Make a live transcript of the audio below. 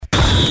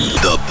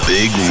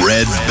Big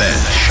Red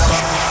Bench.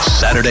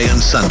 Saturday and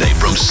Sunday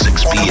from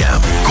 6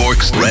 p.m.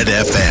 Cork's Red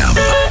FM.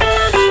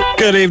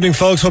 Good evening,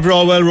 folks. Hope you're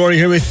all well. Rory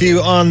here with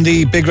you on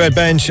the Big Red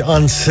Bench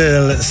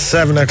until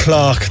 7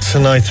 o'clock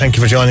tonight. Thank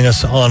you for joining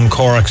us on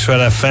Cork's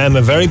Red FM.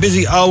 A very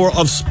busy hour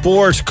of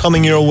sport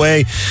coming your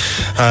way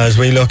as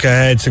we look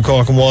ahead to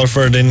Cork and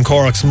Waterford in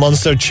Cork's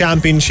Munster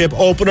Championship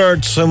opener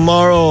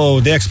tomorrow.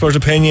 The expert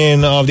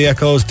opinion of the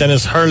Echo's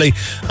Denis Hurley,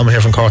 and we're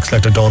here from Cork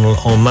selector Donal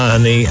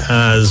O'Mahony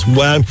as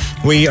well.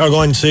 We are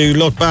going to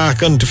look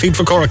back on defeat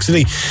for Cork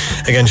City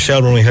against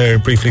Shelbourne. We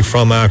heard briefly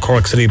from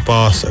Cork City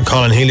boss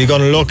Colin Healy.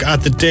 Going to look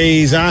at the day's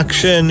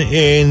action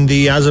in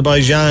the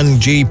Azerbaijan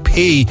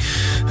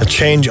GP, a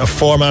change of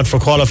format for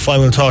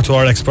qualifying. We'll talk to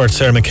our expert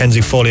Sarah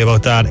McKenzie-Foley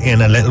about that in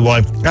a little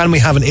while, and we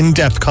have an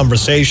in-depth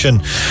conversation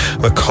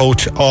with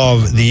Coach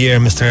of the Year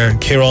Mr.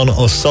 Ciaran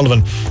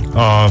O'Sullivan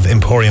of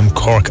Emporium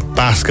Cork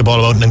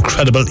Basketball about an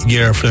incredible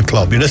year for the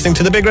club. You're listening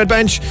to the Big Red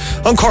Bench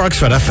on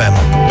Cork's Red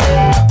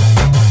FM.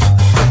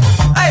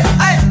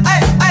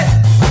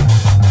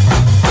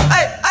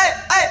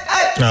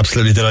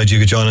 Absolutely delighted you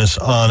could join us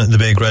on the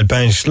Big Red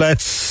Bench.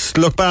 Let's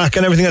look back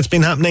on everything that's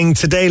been happening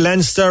today.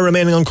 Leinster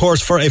remaining on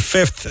course for a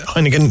fifth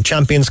Heineken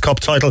Champions Cup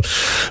title.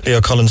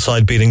 Leo Cullen's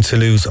side beating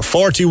Toulouse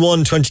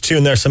 41-22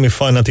 in their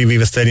semi-final at the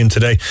Aviva Stadium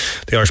today.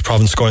 The Irish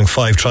province scoring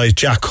 5 tries.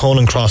 Jack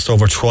Conan crossed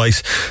over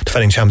twice.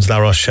 Defending champions La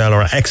Rochelle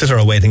or Exeter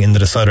awaiting in the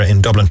decider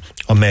in Dublin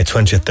on May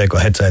 20th. They go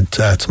head to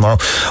head tomorrow.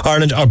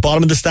 Ireland are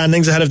bottom of the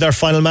standings ahead of their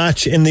final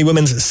match in the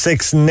Women's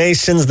Six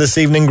Nations this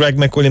evening. Greg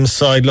McWilliams'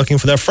 side looking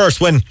for their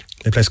first win.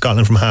 They play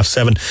Scotland from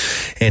 7:30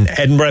 in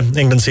Edinburgh.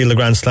 England sealed the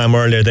Grand Slam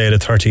earlier. They had a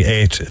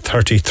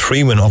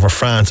 38-33 win over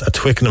France at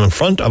Twickenham in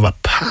front of a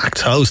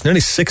packed house, nearly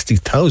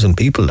 60,000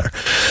 people there.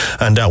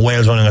 And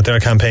Wales running out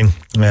their campaign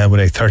with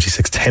a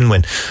 36-10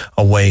 win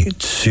away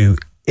to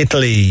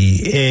Italy.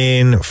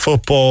 In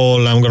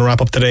football, I'm going to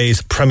wrap up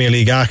today's Premier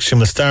League action.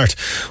 We'll start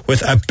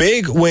with a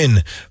big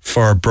win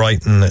for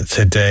Brighton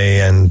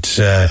today, and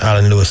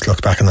Alan Lewis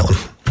looked back on that one.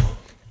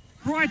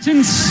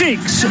 Brighton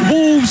 6,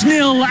 Wolves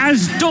 0,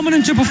 as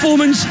dominant a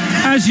performance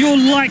as you're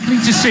likely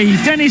to see.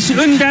 Denis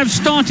Undav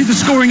started the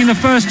scoring in the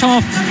first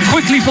half,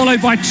 quickly followed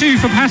by 2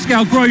 for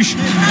Pascal Grosch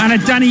and a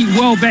Danny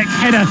Welbeck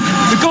header.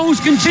 The goals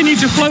continued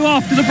to flow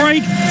after the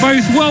break.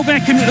 Both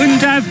Welbeck and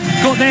Undav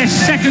got their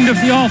second of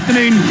the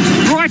afternoon.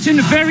 Brighton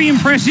very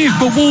impressive,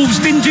 but Wolves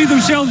didn't do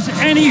themselves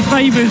any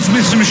favours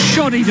with some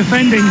shoddy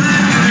defending.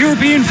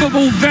 European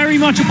football very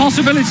much a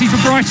possibility for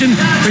Brighton,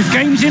 with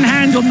games in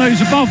hand on those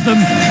above them.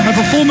 A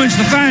performance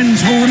the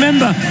fans will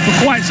remember for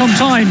quite some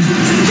time.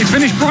 It's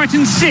finished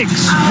Brighton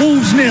 6,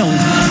 Wolves 0.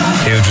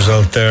 Huge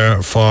result there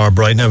for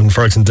Brighton. Evan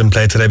Ferguson didn't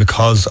play today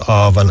because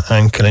of an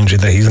ankle injury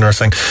that he's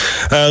nursing.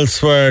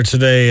 Elsewhere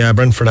today,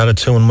 Brentford had a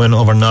 2-1 win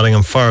over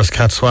Nottingham Forest.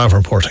 Kat Suave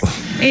reporting.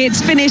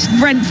 It's finished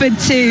Brentford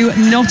 2,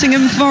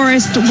 Nottingham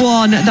Forest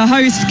 1. The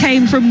hosts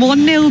came from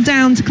 1-0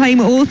 down to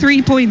claim all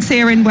 3 points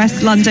here in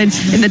West London.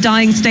 In the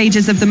dying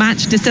stages of the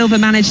match, De Silva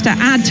managed to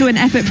add to an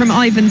effort from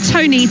Ivan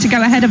Toney to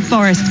go ahead of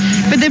Forest.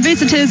 But the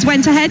visitors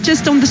went ahead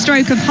just on the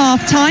stroke of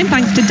half-time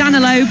thanks to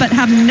Danilo, but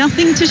have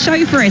nothing to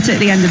show for it at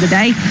the end of the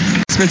day.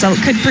 This result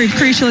could prove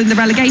crucial in the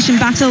relegation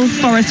battle.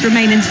 Forest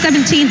remain in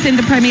 17th in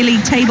the Premier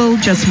League table,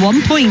 just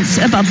 1 point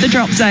above the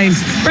drop zone.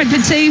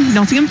 Brentford 2,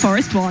 Nottingham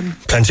Forest 1.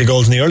 Plenty of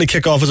goals in the early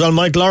kick-off as well.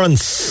 Mike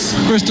Lawrence.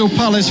 Crystal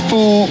Palace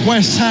 4,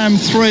 West Ham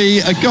 3.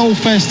 A goal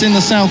fest in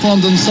the South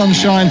London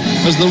sunshine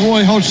as the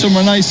Roy Hodgson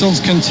Renaissance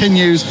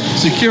continues,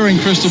 securing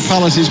Crystal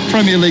Palace's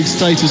Premier League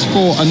status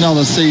for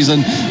another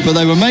season. But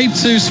they were made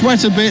to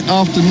sweat a bit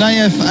after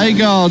Naif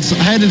Agard's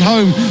headed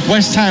home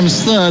West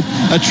Ham's third.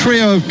 A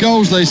trio of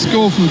goals they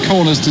scored from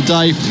corners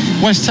today.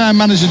 West Ham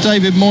manager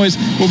David Moyes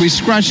will be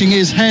scratching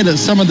his head at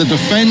some of the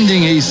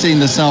defending he's seen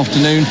this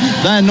afternoon.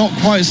 They're not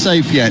quite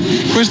safe yet.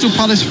 Crystal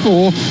Palace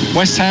 4,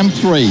 West Ham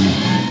 3.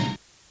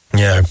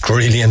 Yeah,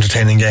 really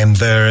entertaining game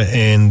there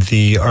in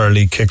the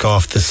early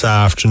kick-off this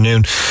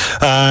afternoon.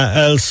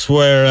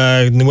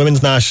 Elsewhere, in the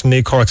Women's National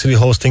League, Cork City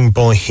hosting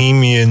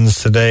Bohemians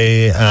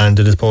today, and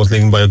it is both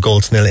leading by a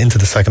 1-0 into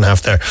the second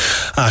half there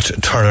at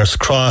Turner's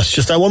Cross.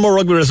 Just one more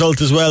rugby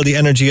result as well. The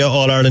Energia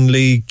All-Ireland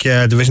League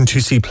Division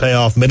 2C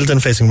playoff.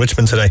 Middleton facing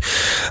Richmond today,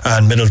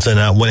 and Middleton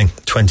winning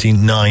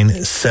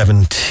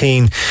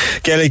 29-17.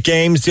 Gaelic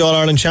Games, the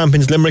All-Ireland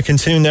champions Limerick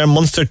continuing their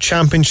Munster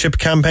Championship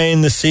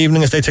campaign this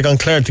evening as they take on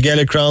Clare at the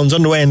Gaelic Grounds.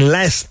 Underway in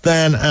less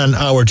than an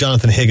hour.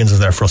 Jonathan Higgins is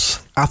there for us.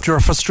 After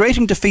a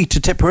frustrating defeat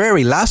to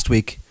Tipperary last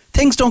week,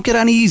 things don't get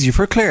any easier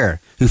for Clare,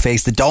 who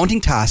face the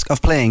daunting task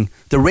of playing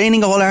the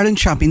reigning All-Ireland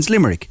champions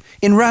Limerick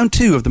in round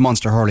 2 of the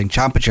Munster Hurling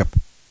Championship.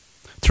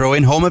 Throw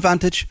in home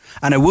advantage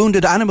and a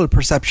wounded animal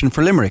perception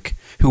for Limerick,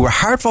 who were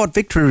hard-fought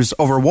victors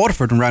over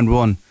Waterford in round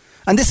 1,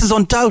 and this is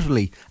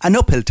undoubtedly an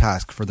uphill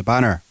task for the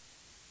banner.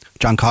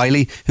 John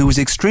Kiley, who was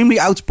extremely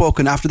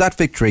outspoken after that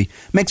victory,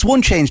 makes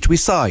one change to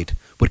his side,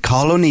 with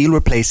Cathal O'Neill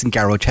replacing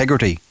Garrod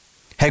Hegarty.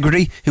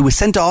 Hegarty, who was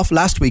sent off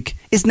last week,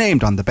 is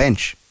named on the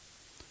bench.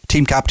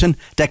 Team captain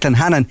Declan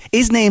Hannon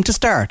is named to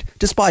start,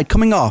 despite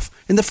coming off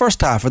in the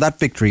first half of that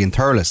victory in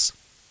Thurles.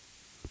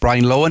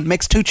 Brian Lohan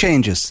makes 2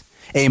 changes.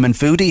 Eamon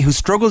Foodie, who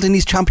struggled in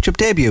his championship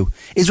debut,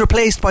 is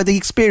replaced by the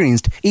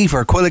experienced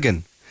Aoife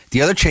Quilligan.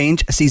 The other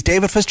change sees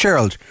David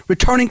Fitzgerald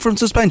returning from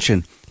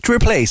suspension to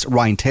replace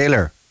Ryan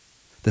Taylor.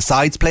 The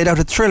sides played out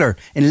a thriller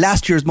in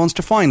last year's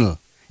Munster final.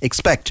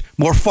 Expect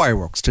more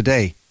fireworks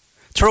today.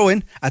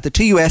 Throw-in at the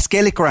TUS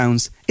Gaelic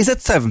Grounds is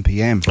at 7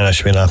 p.m. That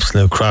should be an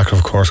absolute cracker,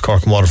 of course.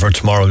 Cork and Waterford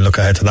tomorrow. We'll look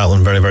ahead to that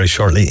one very, very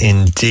shortly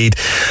indeed.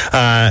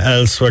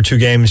 Elsewhere, 2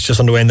 games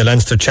just underway in the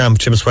Leinster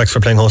Championship. It's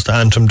Wexford playing host to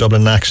Antrim,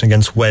 Dublin in action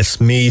against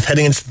Westmeath.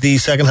 Heading into the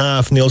second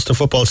half in the Ulster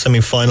football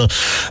semi-final,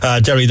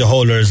 Derry the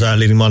Holders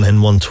leading Monaghan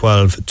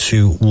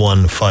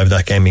 112-1-5.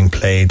 That game being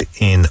played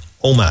in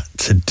Omagh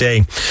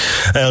today.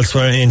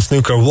 Elsewhere in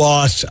snooker,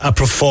 what a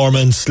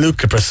performance.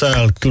 Luca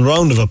Purcell,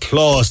 round of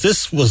applause.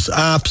 This was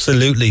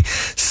absolutely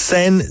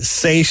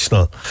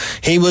sensational.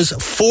 He was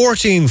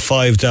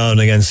 14-5 down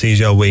against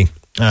Sijia Wee.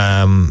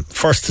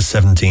 First to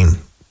 17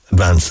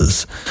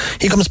 advances.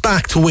 He comes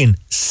back to win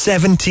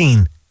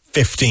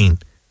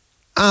 17-15.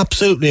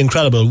 Absolutely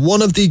incredible.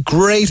 One of the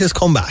greatest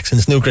comebacks in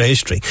snooker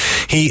history.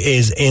 He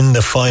is in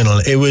the final.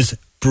 It was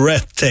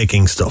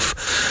breathtaking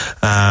stuff.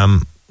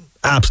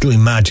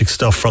 Absolutely magic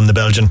stuff from the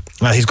Belgian.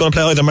 He's going to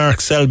play either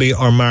Mark Selby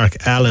or Mark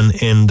Allen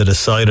in the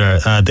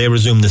decider. They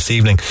resume this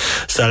evening.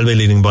 Selby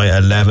leading by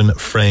 11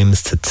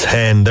 frames to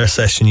 10. Their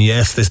session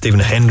yesterday,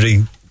 Stephen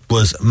Hendry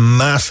was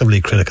massively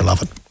critical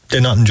of it.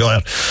 Did not enjoy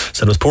it.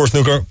 Said it was poor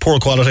snooker, poor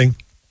quality.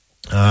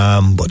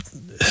 But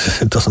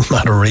it doesn't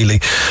matter really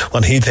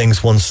what he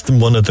thinks once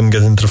one of them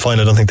gets into the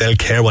final. I don't think they'll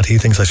care what he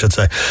thinks, I should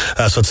say.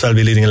 So it's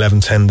Selby leading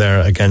 11-10 there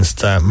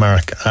against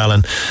Mark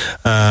Allen.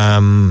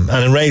 And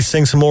in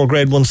racing, some more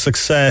Grade 1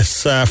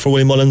 success for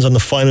Willie Mullins on the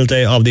final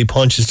day of the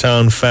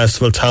Punchestown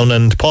Festival.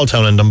 Paul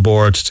Townend on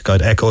board to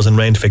guide Echoes and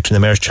Rain to victory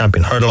in the Mayor's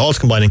Champion Hurdle, also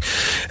combining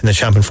in the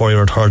Champion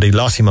 4-year-old hurdle,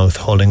 Lossiemouth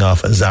holding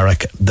off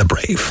Zarek the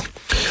Brave.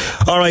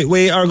 Alright,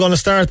 we are going to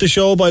start the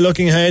show by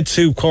looking ahead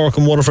to Cork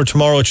and Waterford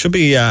tomorrow. It should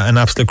be an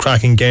absolute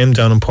cracking game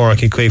down in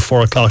Porricky,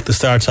 4 o'clock the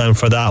start time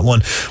for that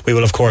one. We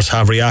will of course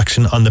have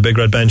reaction on the Big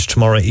Red Bench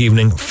tomorrow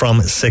evening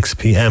from 6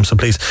 p.m, so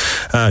please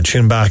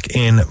tune back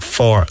in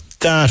for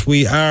that.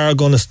 We are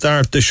going to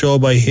start the show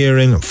by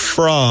hearing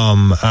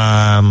from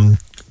the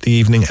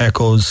Evening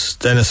Echoes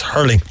Denis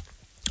Hurley.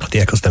 The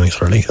Echoes Denis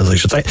Hurley, as I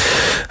should say,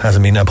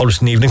 hasn't been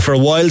published in the evening for a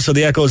while. So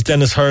the Echoes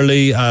Denis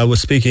Hurley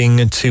was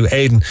speaking to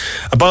Aidan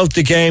about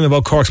the game,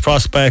 about Cork's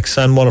prospects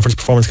and Waterford's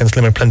performance against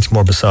Limerick. Plenty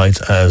more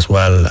besides as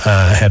well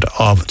ahead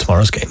of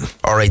tomorrow's game.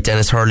 Alright,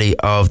 Denis Hurley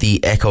of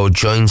the Echo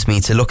joins me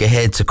to look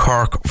ahead to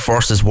Cork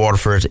versus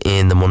Waterford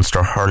in the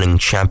Munster Hurling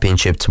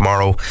Championship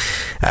tomorrow.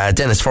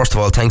 Denis, first of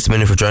all, thanks a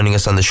million for joining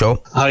us on the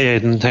show. Hi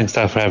Aidan, thanks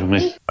for having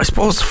me. I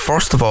suppose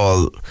first of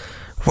all,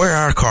 where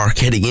are Cork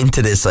heading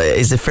into this?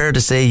 Is it fair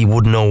to say you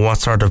wouldn't know what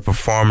sort of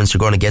performance you're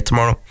going to get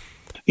tomorrow?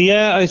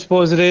 Yeah, I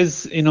suppose it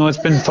is. You know, it's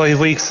been 5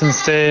 weeks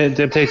since they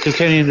played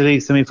Kilkenny in the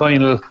league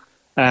semi-final,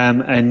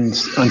 and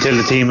until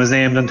the team was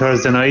named on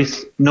Thursday night,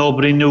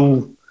 nobody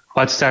knew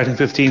what starting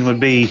 15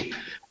 would be,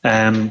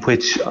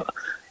 which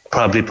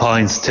probably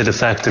points to the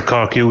fact that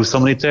Cork used so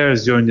many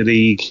players during the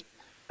league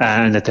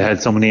and that they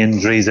had so many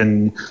injuries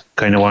and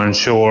kind of weren't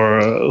sure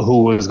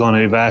who was going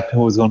to be back,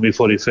 who was going to be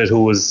fully fit,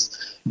 who was,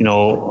 you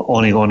know,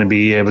 only going to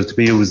be able to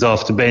be used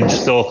off the bench.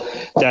 So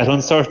that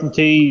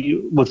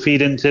uncertainty would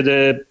feed into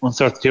the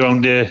uncertainty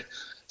around the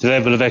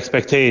level of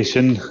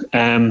expectation.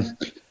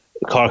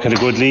 Cork had a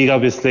good league,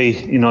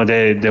 obviously. You know,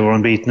 they were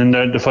unbeaten in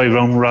the 5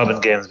 round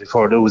robin games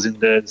before losing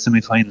the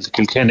semi-final to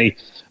Kilkenny.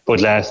 But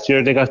last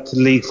year they got to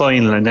the league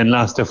final and then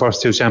lost their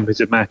first 2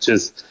 championship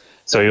matches.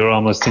 So you're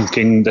almost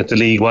thinking that the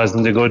league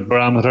wasn't a good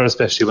barometer,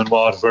 especially when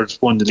Waterford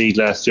won the league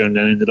last year and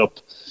then ended up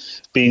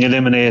being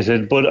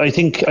eliminated. But I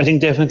think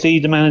definitely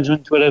the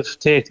management would have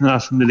taken a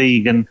lot from the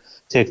league and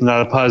taken a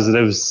lot of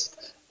positives,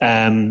 you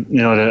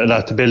know, a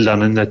lot to build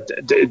on, and that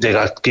they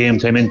got game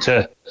time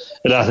into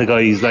a lot of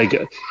guys. Like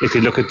if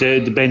you look at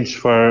the bench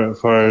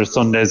for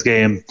Sunday's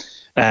game,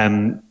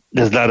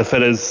 there's a lot of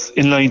fellas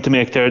in line to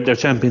make their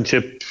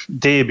championship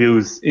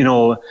debuts, you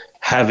know,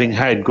 having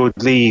had good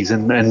leagues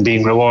and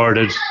being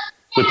rewarded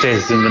with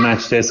places in the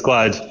matchday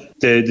squad.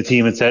 The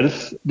team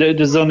itself,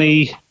 there's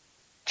only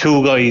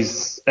 2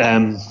 guys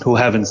who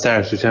haven't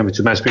started a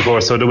championship match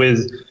before, so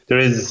there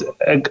is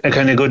a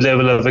kind of good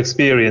level of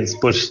experience,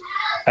 but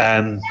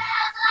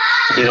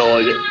you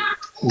know,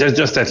 there's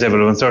just that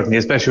level of uncertainty,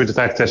 especially with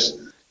the fact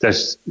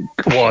that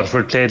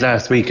Waterford played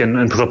last week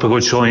and put up a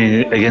good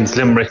showing against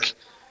Limerick.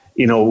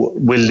 You know,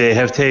 will they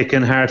have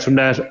taken heart from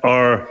that,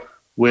 or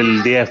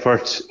will the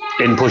effort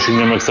in pushing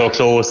Limerick so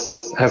close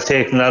have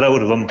taken that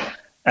out of them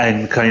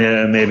and kind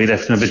of maybe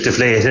left them a bit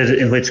deflated,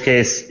 in which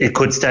case it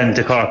could stand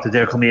to Cork that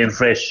they're coming in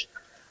fresh,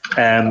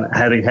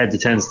 having had the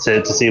chance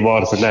to see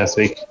Waterford last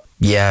week.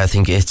 Yeah, I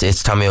think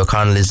it's Tommy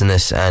O'Connell, isn't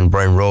it, and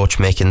Brian Roach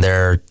making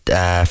their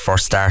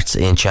first starts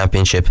in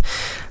Championship.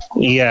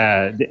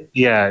 Yeah,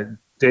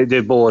 they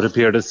both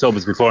appeared as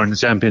subs before in the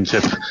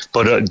Championship,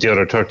 but the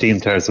other 13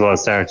 players have all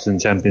started in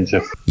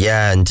Championship.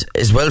 Yeah, and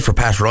as well for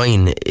Pat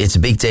Ryan, it's a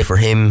big day for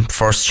him,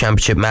 first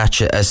Championship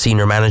match as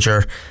senior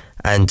manager.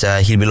 and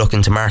he'll be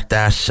looking to mark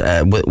that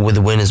with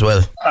a win as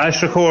well.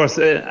 Of course,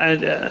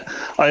 and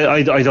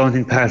I don't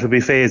think Pat would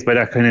be fazed by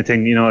that kind of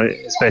thing,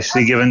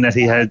 especially given that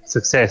he had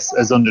success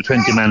as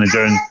under-20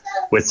 manager and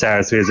with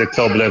Sarsfields at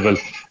club level.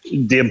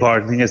 The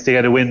important thing is to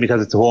get a win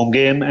because it's a home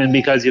game and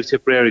because you have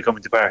Tipperary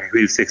coming to Park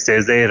 6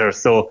 days later.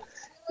 So,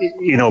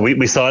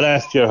 we saw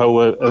last year how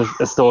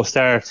a slow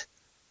start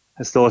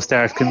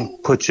can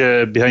put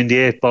you behind the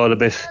 8 ball a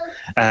bit.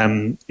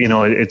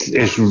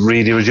 It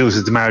really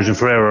reduces the margin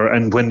for error.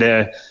 And when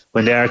there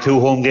are 2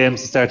 home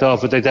games to start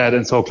off with like that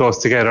and so close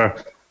together,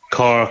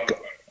 Cork,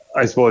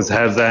 I suppose,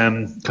 have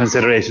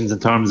considerations in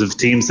terms of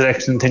team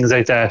selection, things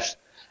like that.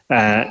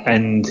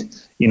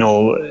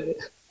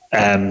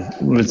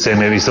 We'd say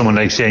maybe someone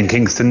like Shane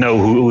Kingston now,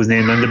 who's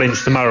named on the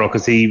bench tomorrow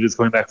because he was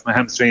going back from a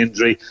hamstring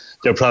injury.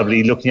 They're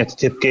probably looking at the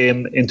Tip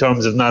game in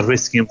terms of not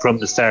risking him from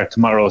the start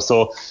tomorrow.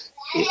 So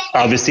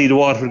obviously the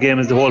Waterford game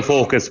is the whole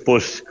focus,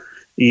 but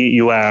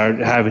you are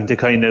having to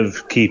kind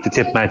of keep the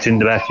Tip match in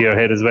the back of your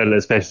head as well,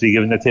 especially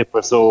given the Tip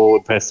are so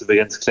impressive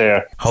against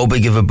Clare. How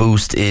big of a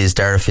boost is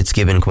Dara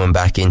Fitzgibbon coming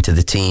back into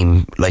the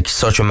team? Like,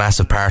 such a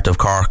massive part of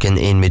Cork in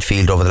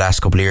midfield over the last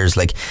couple of years.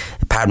 Like,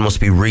 Pat must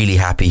be really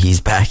happy he's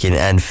back in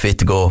and fit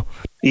to go.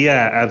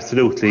 Yeah,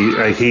 absolutely.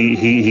 Like,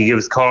 he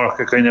gives Cork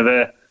a kind of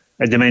a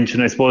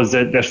dimension, I suppose,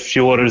 that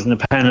few others in the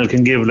panel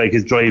can give, like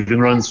his driving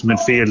runs from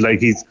midfield. Like,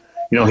 he's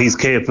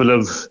capable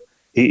of,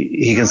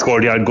 he can score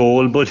the odd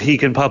goal, but he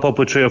can pop up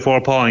with 3 or 4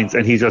 points,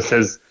 and he just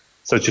has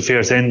such a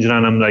fierce engine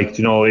on him. Like,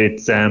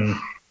 it's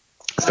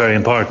very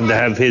important to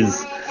have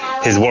his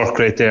work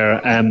right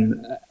there,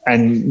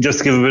 and just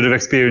to give a bit of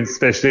experience,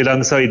 especially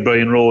alongside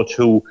Brian Roach,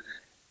 who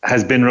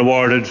has been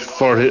rewarded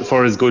for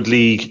his good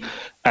league,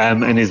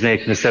 and is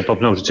making a step up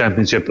now to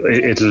championship.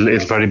 It'll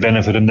probably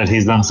benefit him that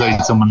he's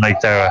alongside someone like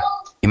Dara.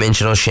 You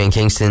mentioned Shane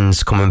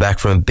Kingston's coming back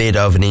from a bit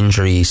of an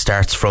injury. He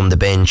starts from the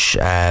bench.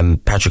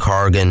 Patrick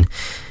Horgan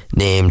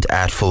named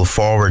at full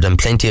forward, and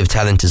plenty of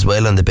talent as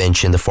well on the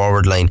bench in the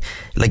forward line.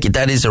 Like,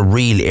 that is a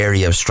real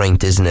area of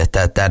strength, isn't it,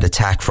 that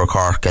attack for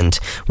Cork? And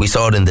we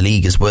saw it in the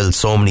league as well,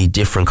 so many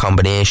different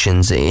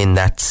combinations in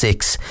that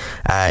 6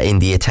 in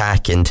the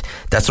attack, and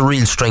that's a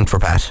real strength for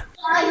Pat.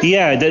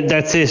 Yeah,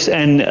 that's it.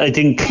 And I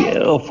think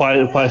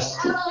what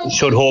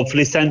should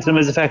hopefully stand to them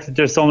is the fact that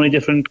there's so many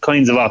different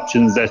kinds of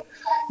options, that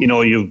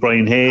you've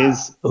Brian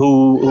Hayes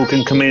who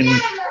can come in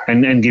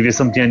and give you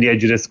something on the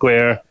edge of the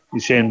square.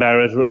 Shane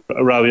Barrett,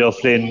 Robbie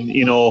O'Flynn,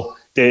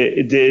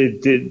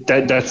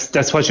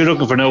 that's what you're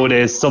looking for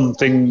nowadays.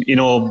 Something,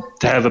 to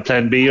have a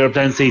plan B or a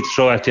plan C to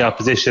throw at the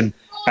opposition.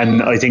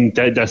 And I think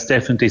that's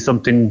definitely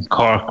something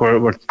Cork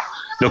we're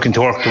looking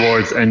to work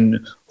towards,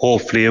 and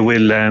hopefully it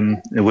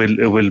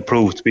will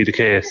prove to be the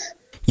case.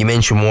 You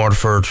mentioned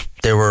Waterford.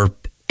 They were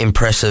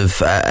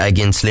impressive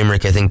against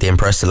Limerick. I think they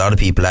impressed a lot of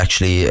people,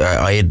 actually.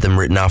 I had them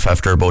written off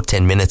after about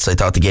 10 minutes. I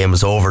thought the game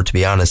was over, to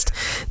be honest.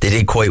 They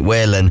did quite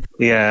well, and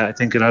yeah, I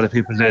think a lot of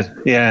people did.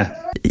 Yeah,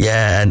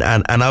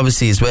 and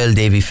obviously as well,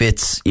 Davy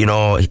Fitz,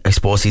 I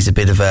suppose he's a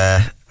bit of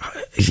a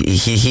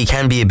he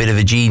can be a bit of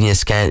a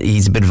genius.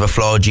 He's a bit of a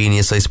flawed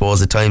genius, I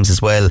suppose, at times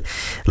as well.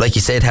 Like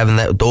you said, having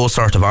those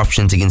sort of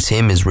options against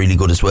him is really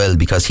good as well,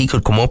 because he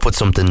could come up with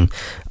something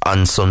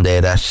on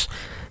Sunday that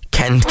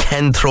can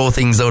throw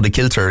things out of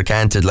kilter,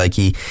 can't it? Like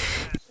like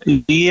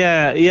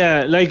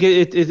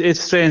it's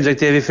strange. Like,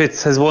 Davy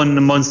Fitz has won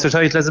a Munster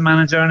title as a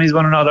manager, and he's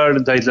won an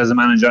All-Ireland title as a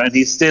manager, and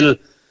he's still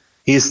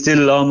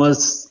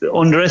almost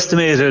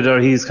underestimated, or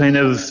he's kind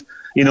of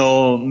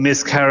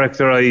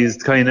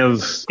mischaracterized, kind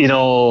of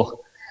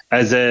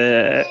as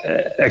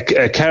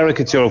a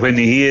caricature, when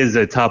he is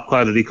a top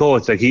quality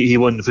coach. Like, he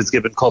won the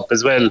Fitzgibbon Cup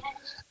as well,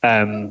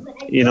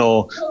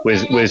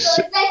 with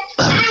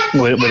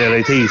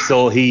LIT.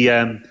 So he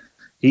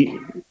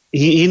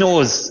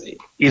knows,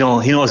 he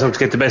knows how to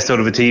get the best out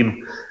of a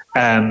team.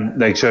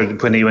 Like, sure,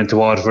 when he went to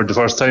Waterford the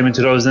first time in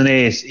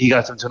 2008, he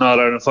got them to an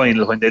All-Ireland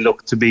final when they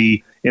looked to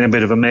be in a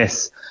bit of a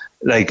mess.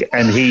 Like,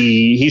 and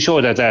he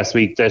showed that last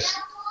week, that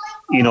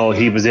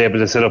he was able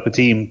to set up a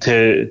team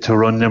to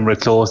run Limerick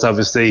close.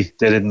 Obviously,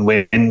 they didn't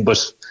win,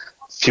 but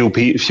few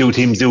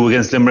teams do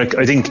against Limerick.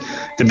 I think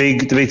the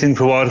big thing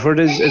for Waterford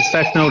is the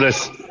fact now that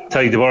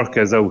Tadhg de Burca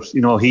is out.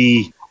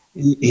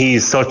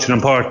 He's such an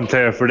important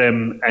player for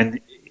them, and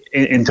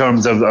in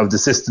terms of the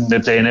system they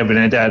play and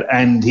everything like that,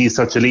 and he's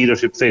such a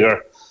leadership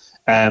figure,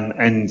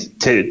 and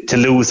to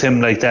lose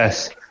him like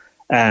that,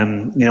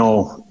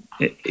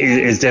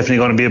 is definitely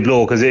going to be a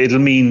blow, because it'll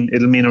mean a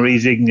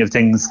rejigging of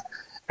things.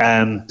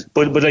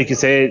 But like you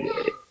say,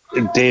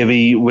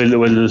 Davy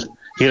he'll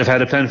have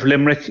had a plan for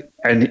Limerick,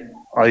 and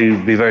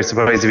I'd be very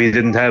surprised if he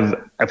didn't have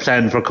a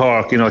plan for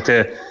Cork,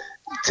 to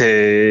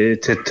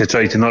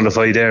try to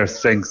nullify their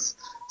strengths.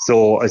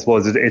 So I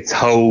suppose it's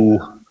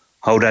how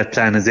that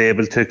plan is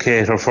able to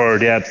cater for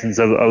the absence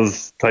of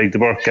Tadhg de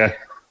Burca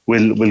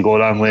will go a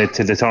long way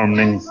to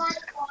determining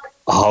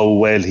how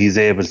well he's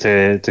able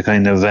to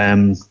kind of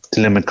to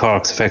limit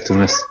Cork's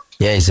effectiveness.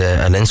 Yeah, he's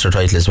a Leinster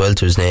title as well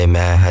to his name,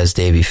 has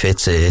Davy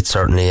Fitz. It's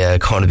certainly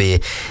going to be,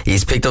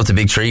 he's picked up the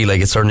big tree,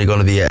 like it's certainly going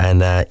to be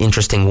an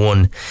interesting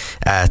one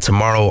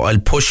tomorrow. I'll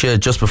push you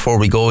just before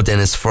we go,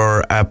 Dennis,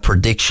 for a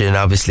prediction.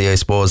 Obviously, I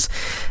suppose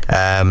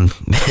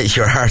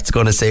your heart's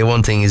going to say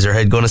one thing, is your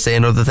head going to say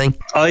another thing?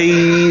 I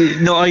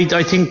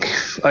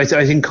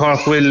think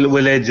Cork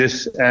will edge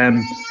it,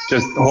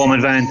 just home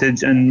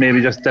advantage and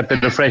maybe just a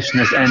bit of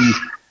freshness, and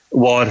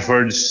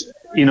Waterford,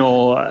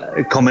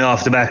 coming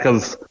off the back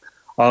of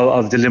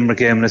the Limerick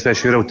game, and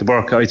especially without the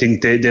Burke, I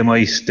think they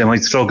might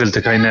struggle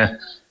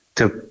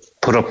to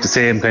put up the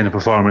same kind of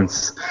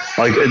performance.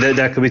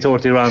 That could be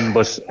totally wrong,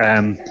 but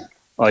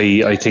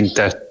I think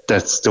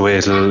that's the way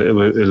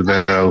it'll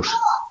bear out.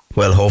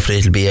 Well, hopefully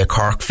it'll be a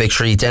Cork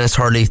victory. Denis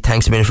Hurley,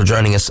 thanks a million for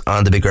joining us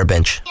on the Big Red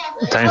Bench.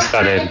 Thanks,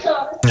 Ed.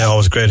 Yeah, it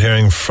was great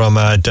hearing from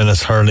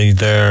Denis Hurley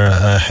there,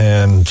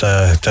 and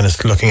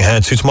Denis looking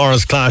ahead to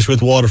tomorrow's clash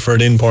with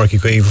Waterford in Páirc Uí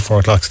Chaoimh, 4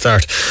 o'clock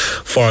start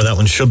for that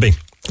one. Should be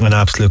an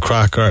absolute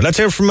cracker. Let's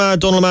hear from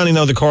Donal O'Mahony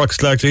now, the Cork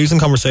selector. He was in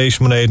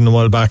conversation with Aidan a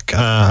while back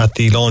at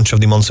the launch of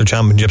the Munster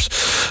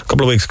Championships a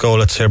couple of weeks ago.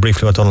 Let's hear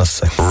briefly what Donal has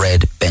to say.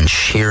 Red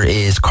Bench. Here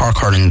is Cork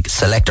hurling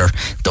selector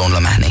Donal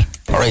O'Mahony.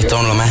 Alright,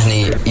 Donal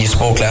O'Mahony, you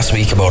spoke last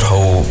week about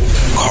how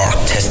Cork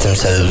test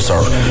themselves,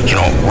 or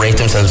rate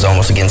themselves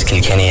almost against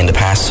Kilkenny in the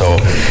past. So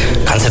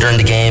considering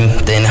the game,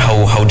 then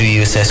how do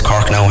you assess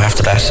Cork now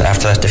after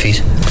that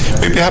defeat?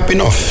 We'd be happy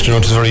enough. It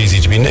was very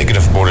easy to be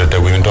negative about it, that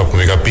we went up and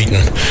we got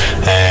beaten.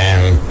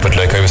 But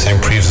like I was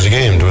saying previous to the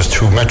game, there was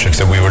 2 metrics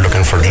that we were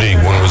looking for the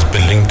league. One was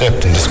building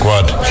depth in the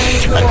squad,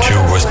 and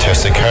 2 was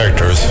tested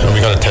characters. And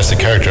we got a tested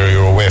character.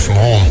 You were away from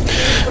home,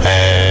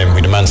 we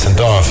had a man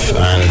sent off,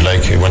 and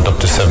it went up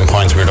to 7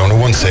 points. We were down at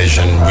one stage,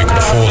 and we could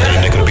have folded,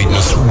 and they could have beaten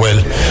us well.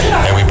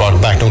 And we brought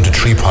it back down to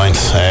 3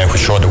 points,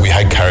 which showed that we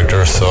had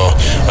character. So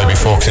I'll be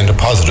focusing on the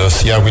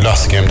positives. Yeah, we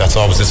lost the game. That's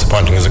always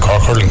disappointing as a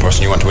Cork hurling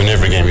person. You want to win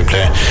every game you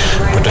play,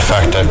 but the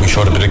fact that we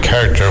showed a bit of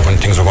character when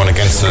things were going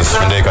against us,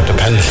 when they got the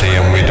penalty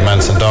and we had the man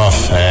sent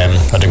off,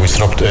 I think we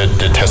stood up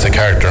the test of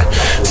character.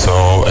 So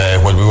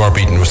while we were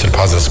beaten, there was still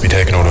positives to be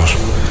taken out of it.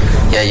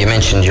 Yeah, you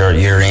mentioned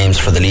your aims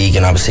for the league,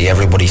 and obviously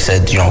everybody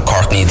said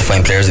Cork need to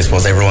find players. I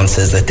suppose everyone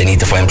says that they need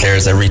to find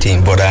players, every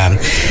team, but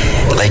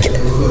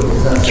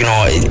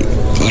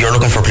you're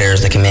looking for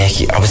players that can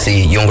make, obviously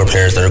younger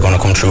players that are going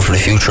to come through for the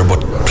future, but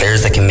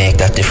players that can make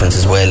that difference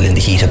as well in the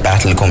heat of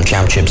battle come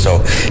championship. So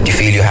do you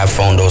feel you have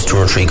found those 2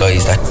 or 3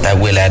 guys that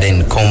will add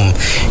in come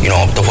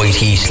the white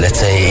heat, let's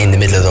say, in the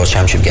middle of those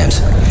championship games?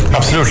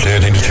 Absolutely.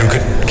 I think the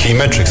 2 key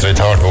metrics that I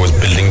talked about was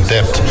building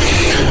depth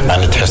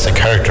and a test of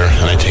character,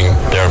 and I think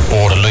they're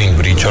both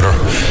aligned with each other.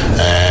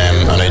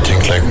 And I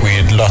think we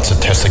had lots of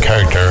tests of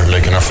character.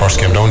 In our first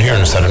game down here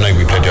on Saturday night,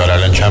 we played the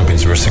All-Ireland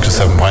champions. We were 6 or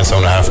 7 points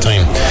down at half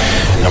time,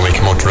 and we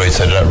came out the right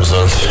side of that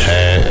result.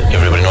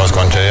 Everybody knows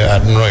going to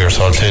Athenry or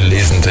Salt Hill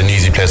isn't an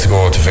easy place to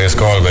go to face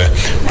Galway.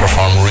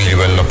 Performed really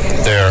well up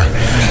there.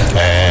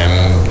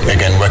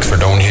 Again,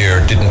 Wexford down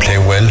here didn't play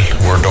well.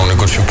 We're down a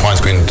good few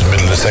points going into the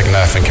middle of the second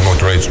half and came out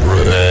the right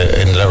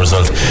end of that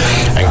result.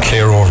 And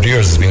Clare over the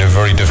years has been a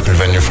very difficult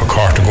venue for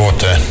Cork to go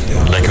to.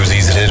 It was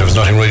easy to hit. There was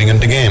nothing riding in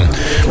the game.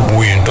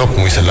 We went up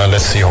and we said,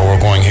 let's see how we're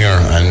going here.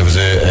 And it was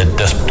a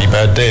desperately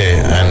bad day.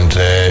 And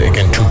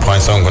again, 2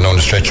 points down going down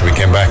the stretch. We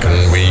came back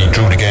and we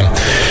drew the game.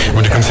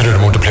 When you consider the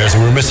amount of players that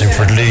we were missing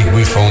for the league,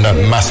 we found that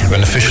massively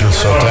beneficial.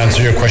 So to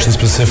answer your question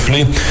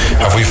specifically,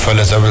 have we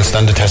fellas that will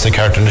stand the test of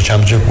character in the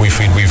championship? We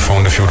feel we've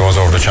found a few of those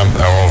over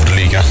the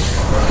league. Yeah.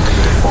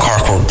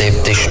 Cork,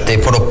 they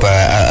put up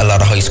a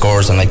lot of high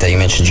scores, and like that you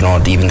mentioned,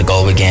 even the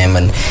Galway game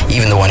and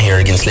even the one here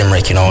against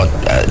Limerick,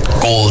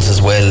 goals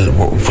as well,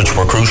 which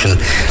were crucial.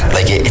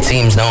 It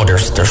seems now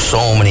there's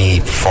so many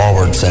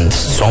forwards and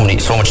so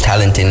much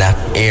talent in that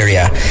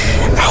area.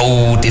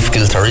 How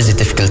difficult, or is it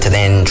difficult to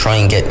then try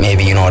and get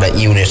maybe that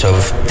unit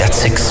of that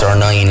 6 or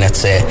 9, let's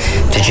say,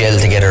 to gel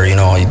together?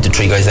 The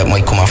 3 guys that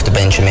might come off the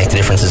bench and make the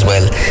difference as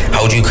well.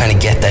 How do you kind of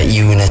get that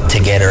unit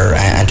together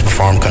and to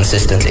perform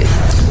consistently?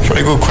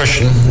 Very good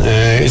question.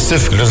 It's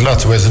difficult. There's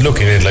lots of ways of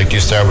looking at it. Do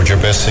you start with your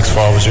best 6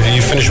 forwards, or do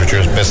you finish with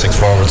your best 6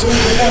 forwards?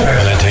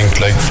 And I think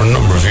for a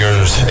number of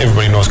years,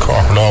 everybody knows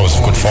Cork will always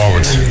have good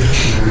forwards,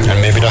 and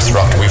maybe that's the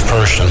rock that we've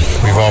perished in.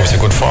 We've always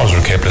had good forwards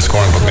who are capable of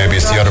scoring, but maybe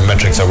it's the other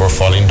metrics that we're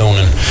falling down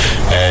in,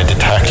 the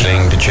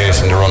tackling, the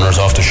chasing the runners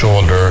off the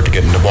shoulder, the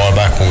getting the ball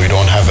back when we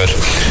don't have it.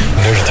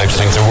 And they're the types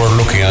of things that we're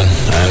looking at,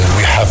 and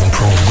we have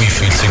improved, we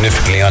feel,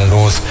 significantly on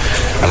those,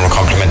 and we're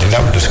complementing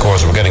that with the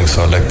scores we're getting.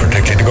 So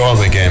particularly the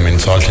Galway game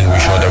in Salt Hill, we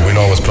showed that we'll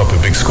always put up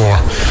a big score,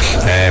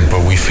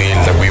 but we feel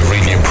that we've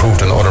really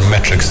improved on other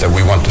metrics that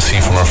we want to see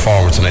from our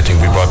forwards, and I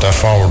think we brought that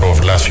forward over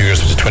the last few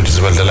years with the 20s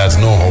as well. The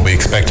lads know what we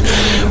expect.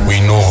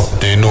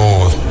 They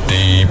know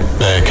the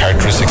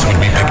characteristics we'll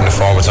be picking the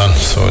forwards on,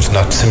 so it's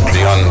not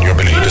simply on your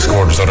ability to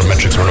score. There's other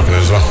metrics we're looking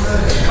at as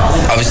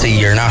well. Obviously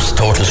you're not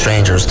total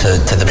strangers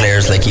to the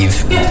players. Like, you've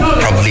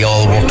probably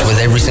all worked with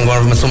every single one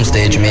of them at some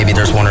stage. Maybe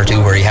there's one or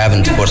two where you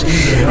haven't, but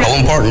how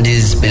important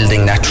is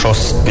building that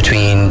trust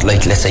between,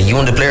 like, let's say you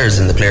and the players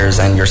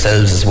and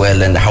yourselves as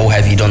well, and how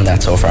have you done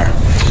that so far?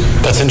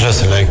 That's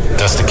interesting. Like,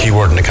 that's the key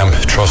word in the camp,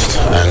 trust.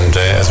 And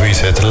as we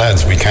said to the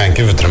lads, we can't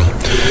give it to them.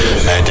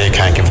 They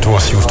can't give it to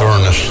us. You have to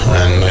earn it,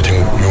 and I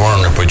think you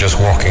earn it by just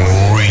working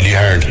really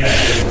hard,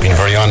 being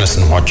very honest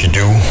in what you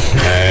do,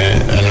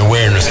 and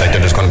awareness like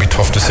that there's going to be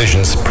tough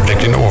decisions,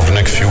 particularly over the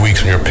next few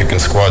weeks when you're picking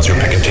squads, you're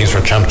picking teams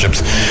for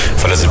championships.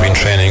 Fellas have been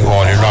training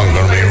all year long,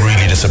 going to be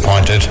really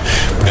disappointed.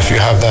 But if you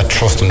have that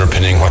trust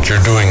underpinning what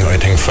you're doing, I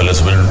think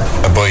fellas will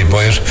abide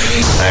by it.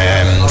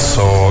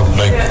 So,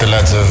 like, the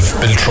lads have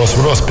built trust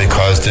with us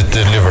because they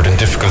delivered in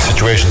difficult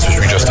situations, which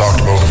we just talked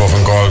about above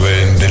in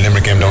Galway in the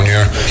Limerick game down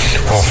here.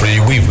 Hopefully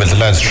we've built the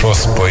lads'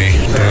 trust by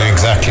doing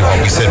exactly what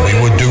we said we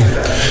would do,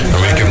 and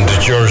we'll give them the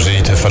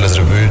jersey to fellas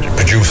that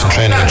produce and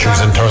training and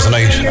choosing Thursday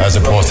night as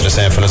opposed to the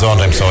same fellas all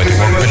the time. So I think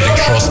we're building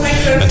trust,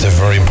 and it's a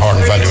very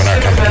important value in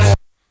our camp at the moment.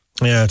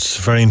 Yeah, it's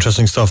very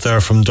interesting stuff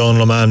there from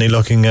Donal O'Mahony,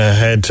 looking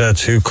ahead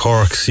to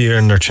Cork's year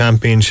in their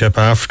championship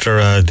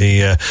after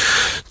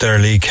their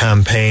league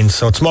campaign.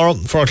 So tomorrow,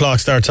 4 o'clock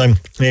start time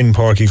in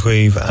Páirc Uí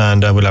Chaoimh,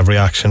 and we'll have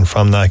reaction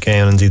from that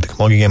game, and indeed the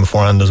Camogie game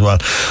beforehand as well,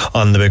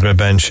 on the Big Red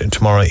Bench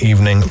tomorrow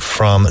evening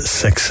from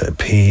 6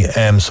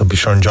 p.m. So be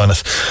sure and join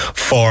us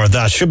for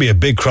that. Should be a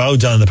big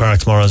crowd down in the park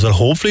tomorrow as well.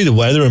 Hopefully the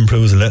weather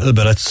improves a little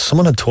bit.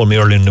 Someone had told me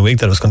earlier in the week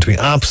that it was going to be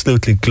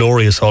absolutely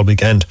glorious all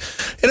weekend.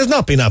 It has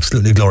not been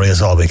absolutely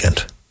glorious all weekend.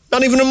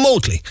 Not even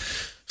remotely.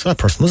 So that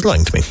person was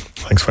lying to me.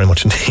 Thanks very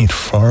much indeed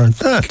for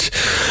that.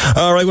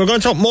 Alright, we're going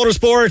to talk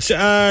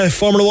motorsport.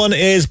 Formula 1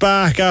 is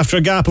back after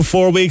a gap of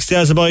 4 weeks. The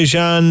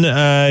Azerbaijan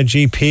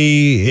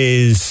GP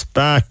is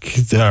back,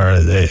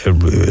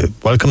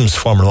 welcomes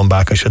Formula 1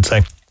 back, I should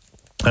say.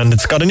 And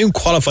it's got a new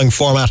qualifying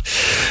format,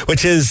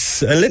 which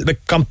is a little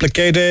bit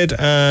complicated,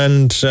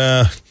 and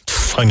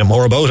find out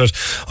more about it,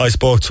 I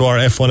spoke to our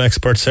F1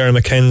 expert Sarah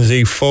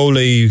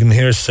McKenzie-Foley. You can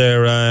hear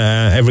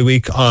Sarah every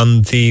week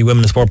on the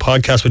Women in Sport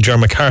podcast with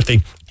Ciaran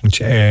McCarthy, which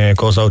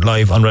goes out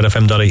live on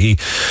redfm.ie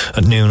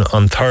at noon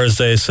on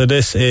Thursday. So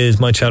this is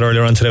my chat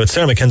earlier on today with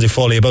Sarah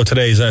McKenzie-Foley about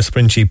today's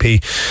Sprint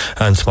GP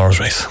and tomorrow's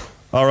race.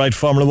 Alright,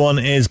 Formula 1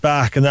 is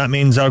back, and that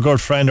means our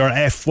good friend, our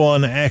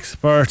F1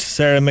 expert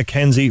Sarah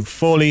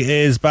McKenzie-Foley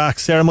is back.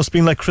 Sarah, must have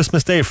been like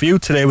Christmas Day for you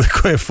today with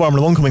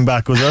Formula 1 coming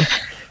back, was it?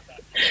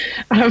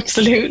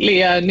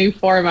 Absolutely, a new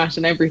format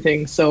and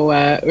everything, so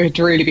we had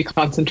to really be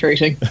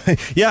concentrating.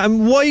 Yeah,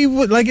 and why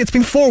would, like, it's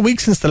been 4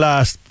 weeks since the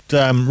last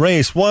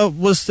race. Why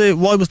was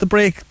the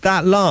break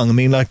that long? I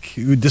mean, like,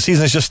 the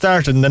season has just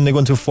started and then they go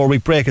into a 4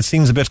 week break. It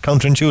seems a bit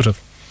counterintuitive.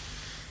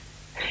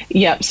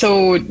 Yeah,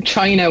 so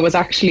China was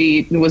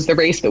the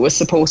race that was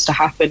supposed to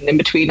happen in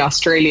between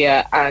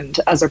Australia and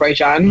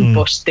Azerbaijan,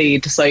 but they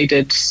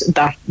decided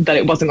that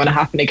it wasn't going to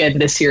happen again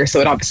this year, so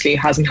it obviously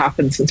hasn't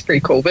happened since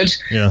pre-COVID.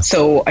 Yeah.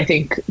 So I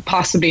think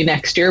possibly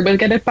next year we'll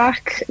get it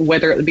back.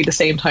 Whether it'll be the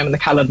same time in the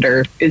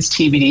calendar is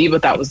TBD,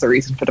 but that was the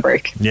reason for the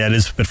break. Yeah, it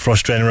is a bit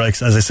frustrating, right?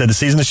 As I said, the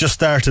season has just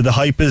started, the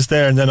hype is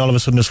there, and then all of a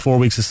sudden there's 4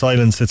 weeks of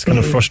silence. It's kind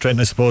of frustrating,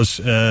 I suppose,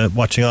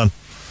 watching on.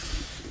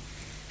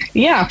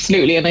 Yeah,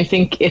 absolutely. And I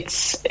think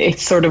it's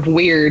sort of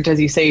weird,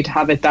 as you say, to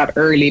have it that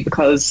early,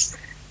 because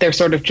they're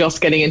sort of just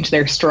getting into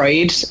their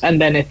stride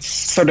and then it's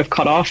sort of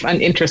cut off.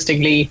 And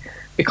interestingly,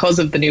 because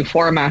of the new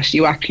format,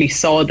 you actually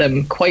saw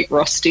them quite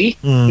rusty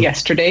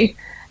yesterday.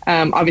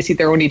 Obviously,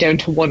 they're only down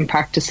to one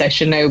practice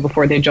session now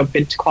before they jump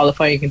into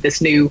qualifying in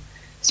this new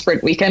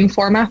sprint weekend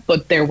format,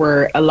 but there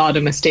were a lot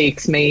of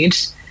mistakes made.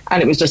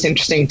 And it was just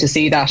interesting to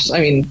see that. I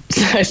mean,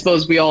 I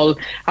suppose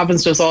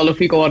happens to us all if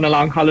we go on a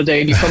long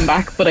holiday and you come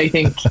back. But I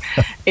think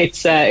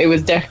it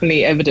was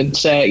definitely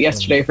evident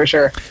yesterday for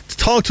sure.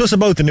 Talk to us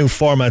about the new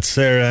format,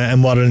 Sarah,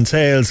 and what it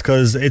entails,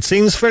 because it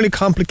seems fairly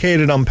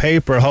complicated on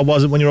paper. How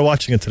was it when you were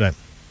watching it today?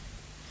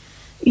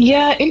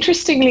 Yeah,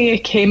 interestingly,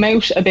 it came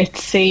out a bit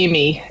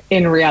samey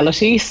in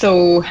reality.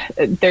 So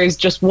there's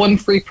just one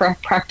free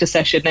practice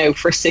session now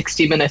for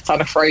 60 minutes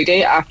on a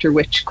Friday, after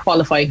which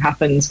qualifying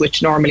happens,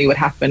 which normally would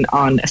happen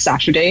on a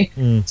Saturday.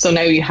 So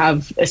now you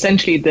have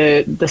essentially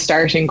the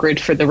starting grid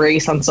for the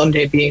race on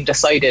Sunday being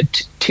decided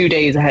 2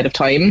 days ahead of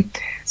time.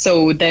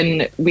 So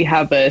then we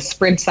have a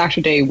sprint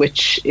Saturday,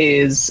 which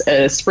is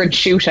a sprint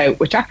shootout,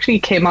 which actually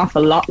came off a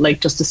lot like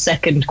just a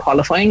second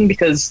qualifying,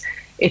 because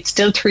it's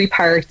still 3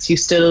 parts. You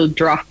still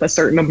drop a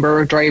certain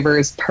number of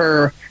drivers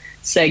per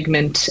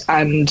segment,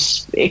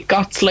 and it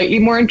got slightly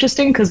more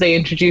interesting because they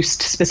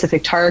introduced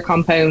specific tyre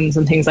compounds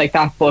and things like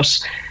that. But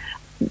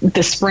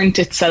the sprint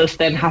itself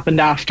then happened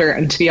after,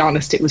 and to be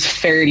honest, it was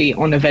fairly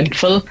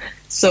uneventful.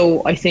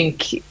 So I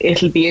think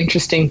it'll be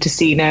interesting to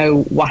see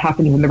now what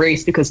happens in the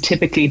race, because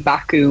typically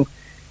Baku,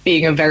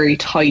 being a very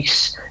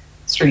tight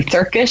street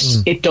circuit,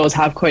 it does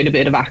have quite a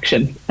bit of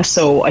action.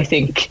 So I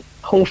think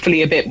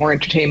hopefully a bit more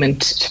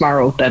entertainment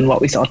tomorrow than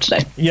what we saw today.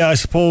 Yeah, I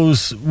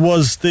suppose,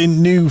 was the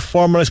new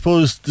format,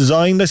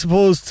 designed,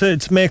 to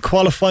make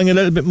qualifying a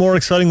little bit more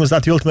exciting? Was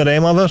that the ultimate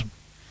aim of it?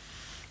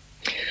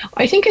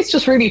 I think it's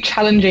just really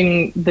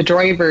challenging the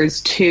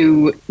drivers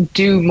to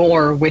do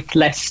more with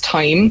less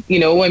time. You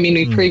know, I mean,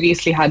 we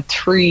previously had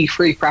 3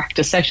 free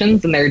practice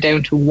sessions and they're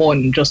down to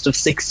 1 just of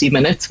 60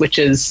 minutes, which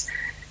is,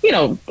 you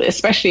know,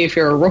 especially if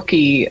you're a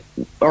rookie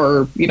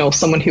or, you know,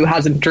 someone who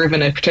hasn't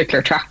driven a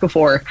particular track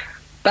before,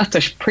 that's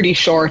a pretty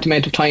short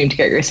amount of time to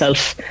get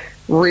yourself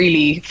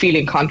really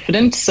feeling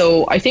confident.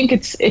 So I think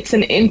it's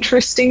an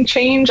interesting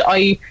change.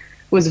 I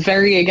was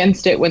very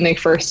against it when they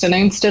first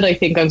announced it. I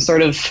think I'm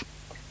sort of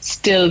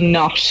still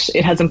not,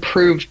 it hasn't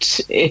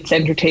proved its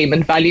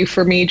entertainment value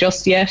for me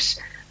just yet,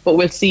 but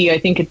we'll see. I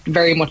think it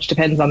very much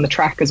depends on the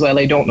track as well.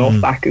 I don't know if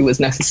Baku was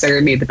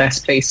necessarily the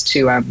best place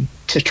to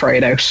try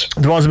it out.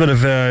 There was a bit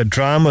of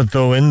drama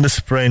though in the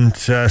sprint.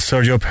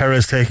 Sergio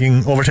Perez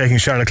overtaking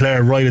Charles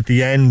Leclerc right at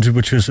the end,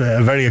 which was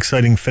a very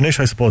exciting finish,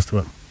 I suppose, to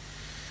it.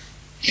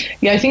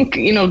 Yeah, I think,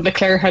 you know,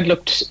 Leclerc had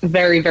looked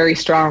very, very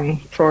strong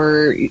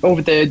for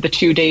over the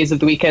 2 days of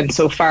the weekend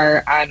so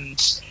far,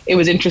 and it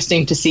was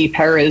interesting to see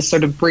Perez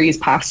sort of breeze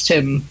past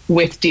him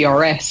with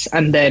DRS,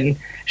 and then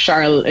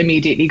Charles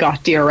immediately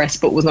got DRS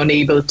but was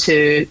unable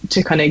to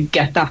kind of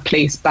get that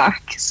place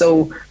back.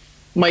 So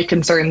my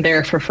concern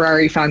there for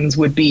Ferrari fans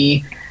would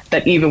be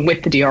that even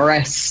with the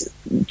DRS,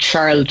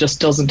 Charles just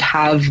doesn't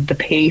have the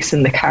pace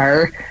in the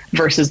car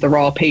versus the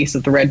raw pace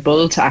of the Red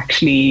Bull to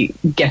actually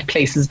get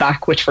places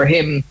back, which for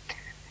him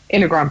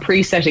in a Grand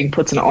Prix setting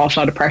puts an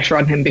awful lot of pressure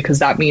on him, because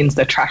that means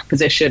that track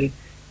position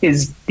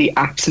is the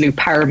absolute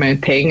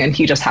paramount thing and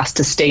he just has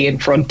to stay in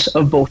front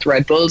of both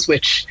Red Bulls,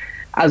 which,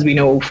 as we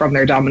know from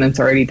their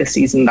dominance early this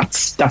season,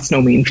 that's no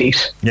mean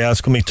feat. Yeah,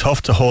 it's going to be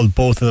tough to hold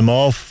both of them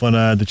off when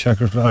the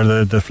checker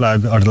or the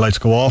flag or the lights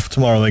go off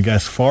tomorrow, I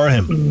guess, for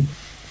him.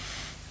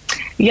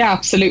 Yeah,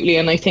 absolutely.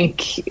 And I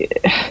think,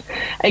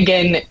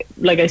 again,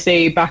 like I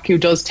say, Baku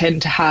does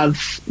tend to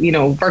have, you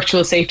know,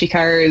 virtual safety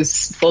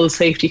cars, full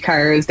safety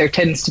cars. There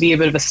tends to be a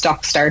bit of a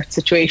stop-start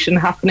situation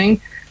happening,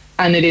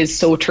 and it is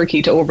so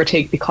tricky to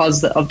overtake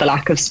because of the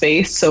lack of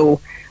space. So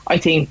I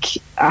think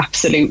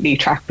absolutely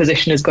track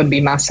position is going to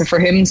be massive for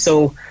him.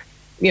 So,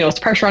 you know,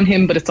 it's pressure on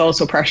him, but it's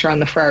also pressure on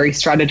the Ferrari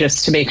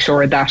strategists to make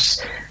sure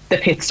that the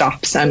pit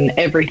stops and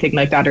everything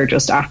like that are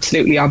just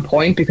absolutely on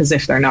point, because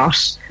if they're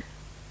not,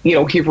 you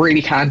know, he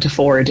really can't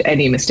afford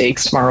any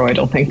mistakes tomorrow, I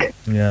don't think.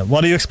 Yeah.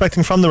 What are you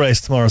expecting from the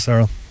race tomorrow,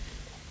 Sarah?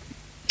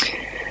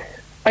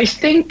 I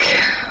think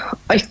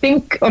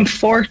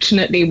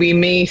unfortunately we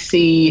may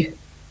see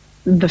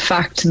the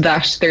fact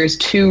that there's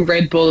 2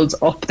 Red Bulls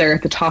up there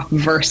at the top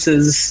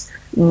versus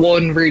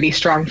 1 really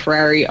strong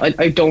Ferrari.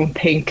 I don't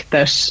think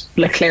that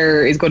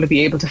Leclerc is going to be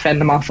able to fend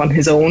them off on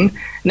his own.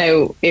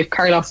 Now, if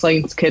Carlos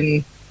Sainz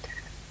can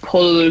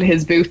pull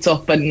his boots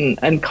up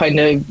and kind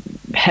of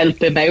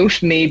help him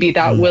out, maybe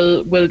that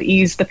will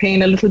ease the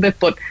pain a little bit,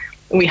 but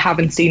we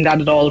haven't seen that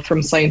at all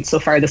from Sainz so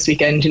far this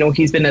weekend. You know,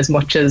 he's been as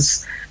much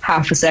as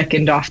half a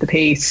second off the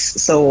pace,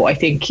 so I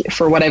think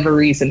for whatever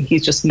reason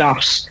he's just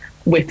not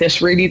with it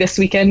really this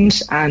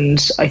weekend.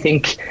 And I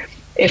think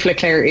if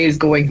Leclerc is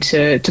going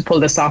to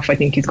pull this off, I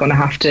think he's going to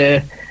have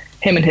to,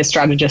 him and his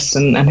strategist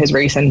and his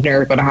race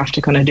engineer are going to have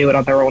to kind of do it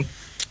on their own.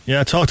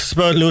 Yeah, talk to us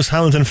about Lewis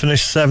Hamilton.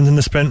 Finished 7th in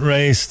the sprint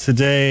race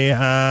today.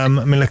 I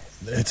mean, like,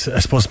 it's I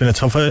suppose been a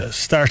tough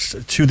start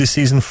to the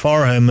season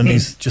for him, and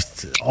he's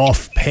just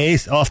off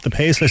the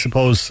pace, I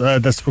suppose,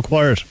 that's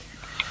required.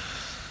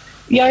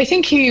 Yeah, I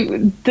think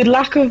the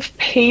lack of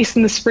pace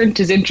in the sprint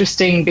is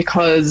interesting,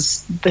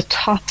 because the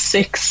top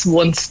 6,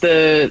 once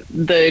the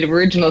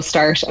original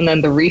start and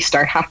then the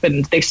restart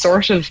happened, they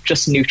sort of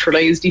just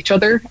neutralised each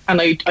other.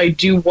 And I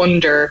do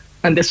wonder,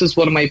 and this was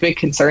one of my big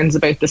concerns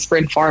about the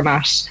sprint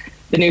format,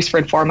 the new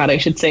sprint format, I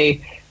should say,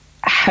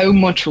 how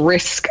much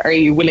risk are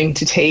you willing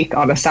to take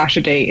on a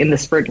Saturday in the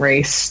sprint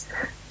race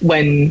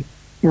when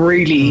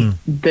really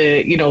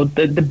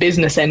the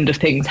business end of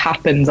things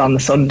happens on the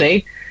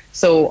Sunday?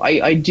 So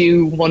I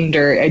do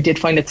wonder, I did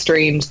find it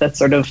strange that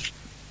sort of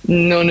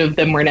none of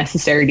them were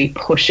necessarily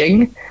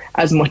pushing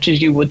as much as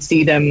you would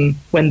see them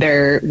when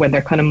they're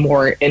kind of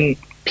more in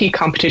peak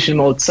competition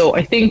mode. So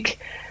I think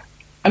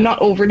I'm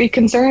not overly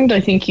concerned. I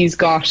think he's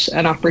got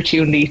an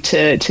opportunity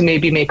to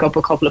maybe make up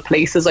a couple of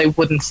places. I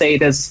wouldn't say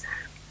there's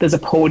a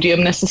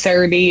podium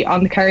necessarily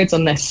on the cards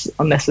unless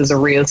there's a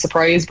real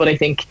surprise. But I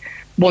think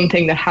one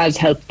thing that has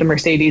helped the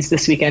Mercedes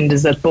this weekend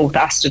is that both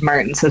Aston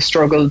Martins have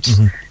struggled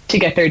to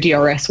get their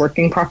DRS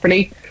working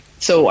properly.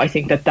 So I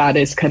think that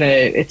is kind of,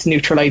 it's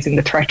neutralising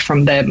the threat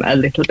from them a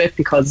little bit,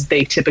 because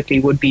they typically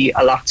would be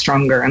a lot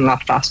stronger and a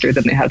lot faster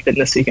than they have been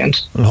this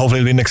weekend. Well, hopefully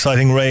it'll be an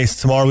exciting race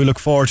tomorrow. We look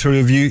forward to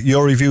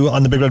your review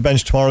on the Big Red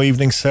Bench tomorrow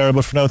evening, Sarah.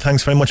 But for now,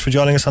 thanks very much for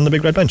joining us on the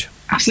Big Red Bench.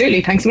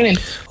 Absolutely, thanks a million.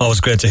 Always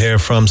great to hear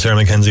from Sarah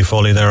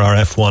McKenzie-Foley. They're our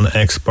F1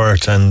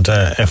 expert, and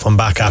F1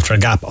 back after a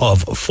gap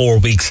of 4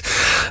 weeks,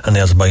 and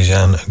the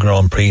Azerbaijan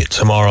Grand Prix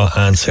tomorrow.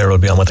 And Sarah will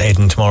be on with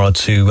Aidan tomorrow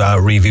to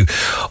review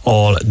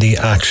all the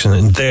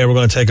action there. We're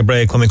going to take a break.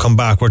 When we come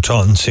back, we're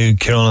talking to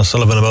Ciaran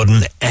O'Sullivan about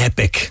an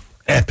epic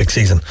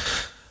season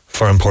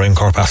for Emporium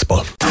Cork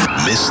basketball.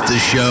 Missed the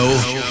show?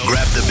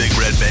 Grab the Big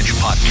Red Bench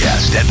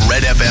podcast at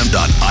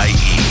redfm.ie.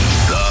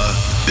 The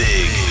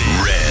Big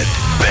Red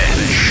Bench.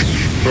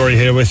 Rory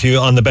here with you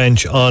on the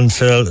bench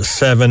until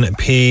 7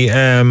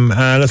 p.m.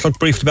 Let's look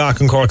briefly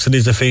back on Cork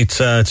City's defeat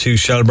to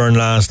Shelbourne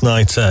last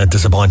night.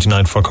 Disappointing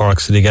night for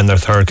Cork City, again their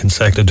third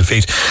consecutive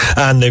defeat,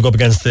 and they go up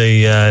against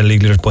the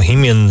league leaders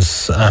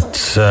Bohemians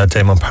at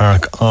Damon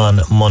Park on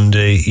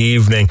Monday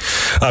evening.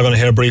 I'm going to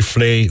hear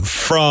briefly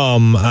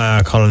from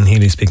Colin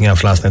Healy speaking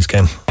after last night's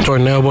game.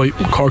 Joined now by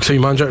Cork City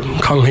manager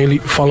Colin Healy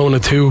following a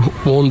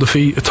 2-1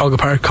 defeat at Tolga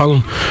Park.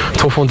 Colin,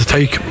 tough one to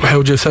take. How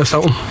would you assess that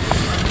one?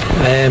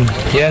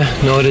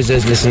 It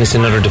is. Listen, it's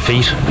another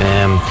defeat.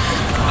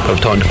 I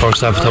thought in the first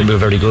half, we were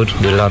very good.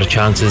 We had a lot of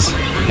chances.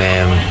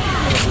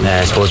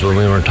 I suppose when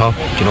we were on top,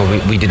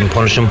 we didn't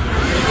punish them.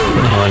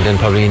 And then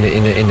probably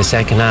in the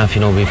second half,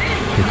 we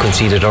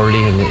conceded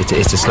early, and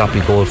it's a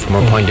sloppy goal from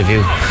our point of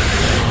view.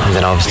 And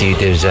then obviously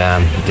there's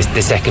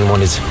the second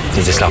one is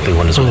a sloppy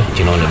one as well.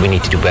 We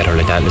need to do better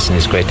like that. Listen,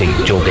 it's great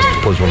that Joe gets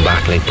to pull one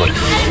back, but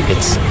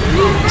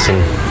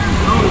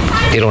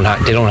they don't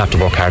have to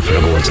work hard for the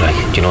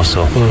goals,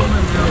 so.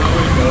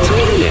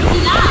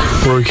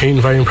 Rory Keane,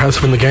 very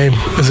impressive in the game.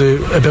 Is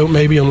it about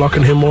maybe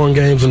unlocking him more in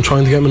games and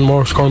trying to get him in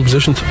more scoring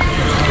positions?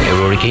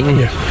 Rory Keane?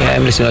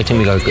 Listen, I think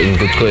we got in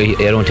good.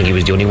 I don't think he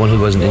was the only one who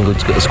wasn't in good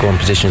scoring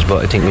positions,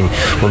 but I think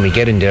when we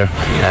get in there,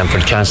 for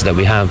the chances that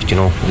we have,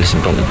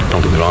 listen, don't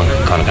get me wrong,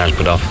 Conor Carnes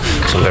put off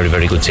some very,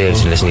 very good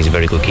saves, and listen, he's a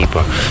very good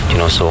keeper,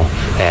 so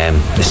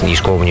listen, you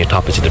score when you're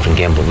top, it's a different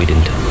game, but we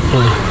didn't.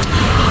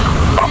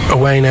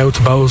 Away now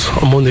to Bows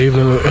on Monday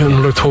evening,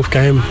 another tough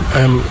game.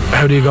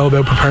 How do you go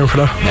about preparing for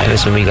that?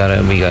 Listen, we got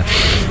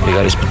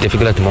it's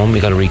difficult at the moment. We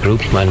got to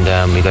regroup,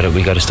 and we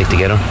got to stick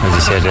together. As I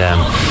said,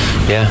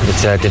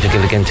 it's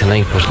difficult again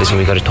tonight. But listen,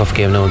 we got a tough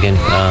game now again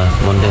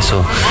Monday,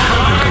 so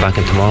we'll come back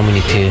in tomorrow. We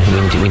need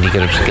to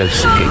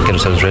get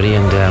ourselves ready.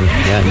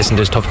 And listen,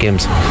 there's tough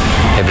games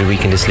every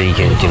week in this league,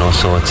 and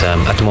so it's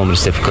at the moment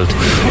it's difficult.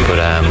 But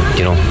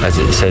as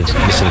I said,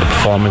 listen, the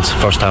performance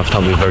first half, I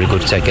thought we were very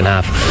good. Second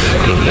half,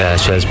 I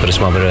think Shells put a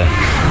small bit of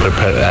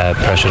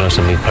pressure on us,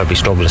 and we probably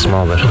struggled a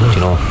small bit,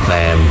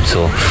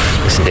 so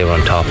listen, they were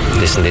on top.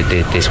 Listen,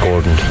 they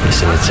scored, and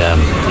listen, it's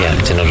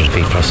another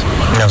defeat for us.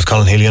 That was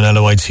Colin Healy on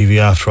LOI TV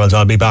afterwards.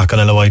 I'll be back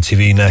on LOI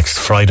TV next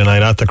Friday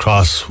night at the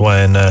Cross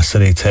when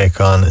City take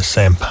on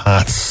St.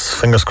 Pat's.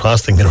 Fingers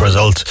crossed they can get a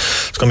result.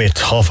 It's going to be a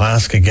tough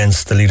ask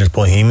against the leaders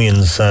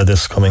Bohemians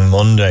this coming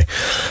Monday.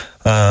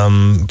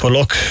 But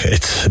look,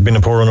 it's been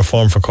a poor run of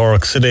form for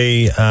Cork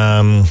City.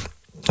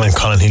 And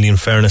Colin Healy, in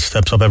fairness,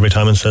 steps up every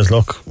time and says,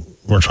 look,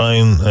 we're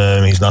trying.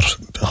 He's not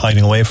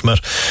hiding away from it.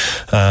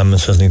 And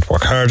says they need to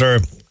work harder.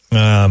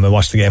 I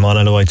watched the game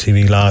on LOI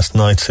TV last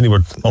night. City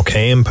were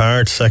okay in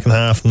parts. Second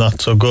half,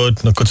 not so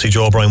good. Not good to see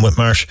Joe O'Brien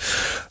Whitmarsh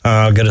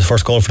get his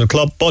first goal for the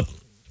club, but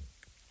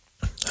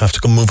have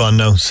to move on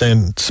now.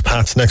 St.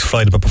 Pat's next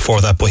Friday, but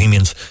before that,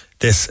 Bohemians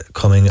this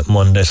coming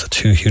Monday. So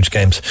 2 huge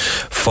games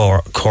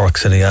for Cork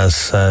City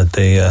as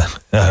they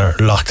are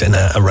locked in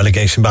a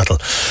relegation battle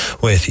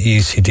with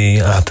ECD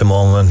at the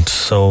moment.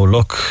 So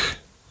look,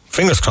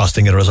 fingers crossed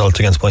they get a result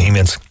against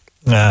Bohemians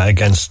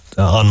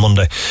on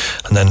Monday,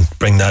 and then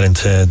bring that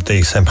into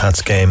the St.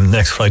 Pat's game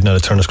next Friday night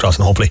at Turner's Cross,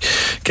 and hopefully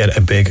get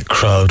a big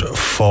crowd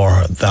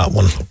for that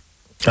one.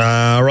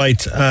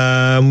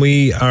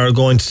 We are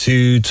going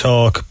to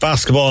talk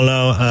basketball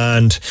now,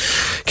 and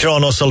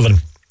Ciaran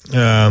O'Sullivan,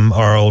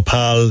 our old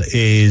pal,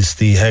 is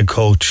the head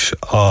coach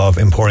of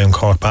Emporium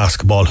Cork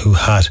basketball, who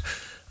had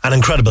an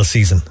incredible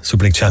season,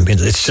 Super League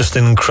champions. It's just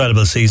an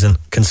incredible season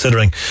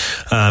considering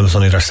it was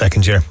only their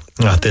second year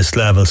at this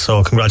level,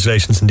 so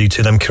congratulations indeed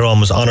to them. Ciaran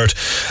was honoured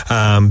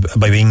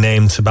by being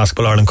named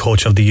Basketball Ireland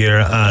Coach of the Year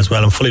as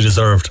well, and fully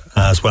deserved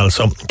as well.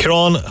 So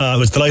Ciaran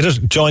was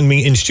delighted, joined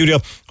me in studio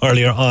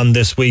earlier on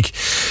this week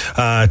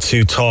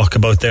to talk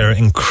about their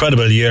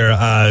incredible year.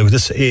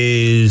 This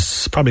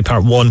is probably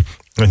part one.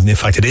 In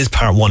fact, it is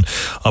part one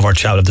of our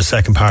chat. Of the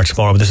second part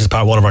tomorrow, but this is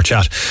part one of our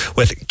chat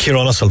with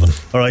Ciaran O'Sullivan.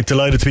 Alright,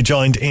 delighted to be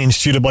joined in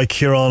studio by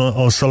Ciaran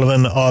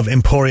O'Sullivan of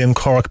Emporium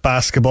Cork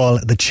Basketball,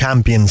 the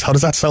champions. How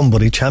does that sound,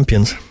 buddy?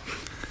 Champions?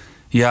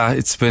 Yeah,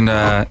 it's been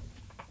an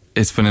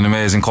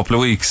amazing couple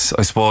of weeks.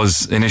 I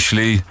suppose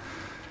initially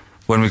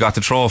when we got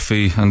the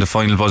trophy and the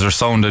final buzzer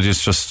sounded,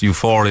 it's just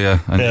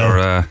euphoria, and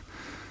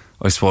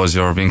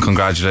you're being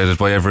congratulated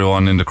by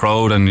everyone in the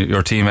crowd and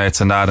your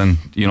teammates and that, and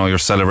you're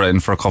celebrating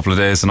for a couple of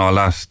days and all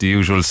that, the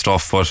usual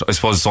stuff. But I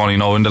suppose it's only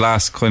now in the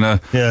last kind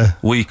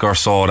of week or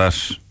so that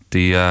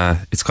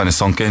it's kind of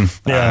sunk in,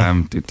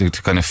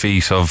 the kind of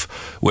feat of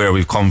where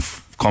we've come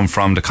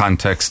from, the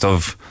context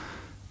of,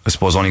 I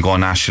suppose, only going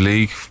National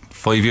League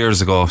 6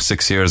 years ago,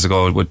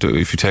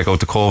 if you take out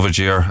the COVID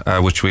year,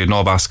 which we had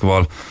no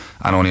basketball,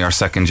 and only our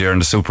second year in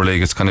the Super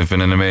League. It's kind of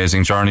been an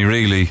amazing journey,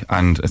 really,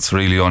 and it's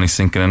really only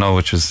sinking in now,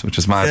 which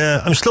is mad.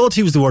 Yeah, I'm slow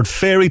to use the word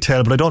fairy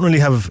tale, but I don't really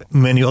have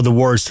many other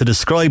words to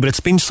describe it. It's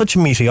been such a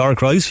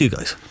meteoric rise for you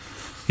guys.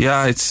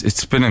 Yeah,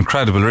 it's been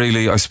incredible,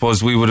 really. I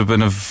suppose we would have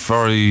been a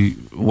very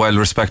well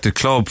respected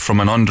club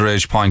from an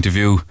underage point of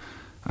view.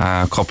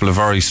 A couple of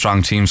very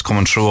strong teams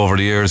coming through over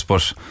the years,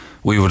 but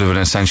we would have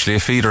been essentially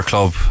a feeder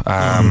club,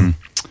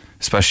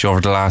 especially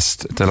over the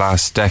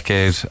last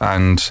decade.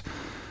 And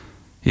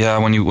Yeah,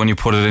 when you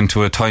put it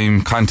into a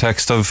time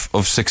context of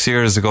 6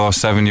 years ago,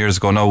 7 years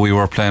ago now, we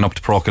were playing up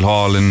to Procol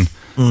Hall in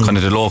kind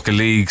of the local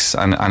leagues,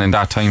 and in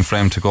that time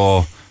frame to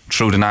go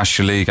through the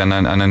National League and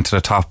into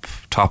the top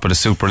of the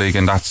Super League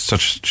in that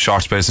such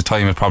short space of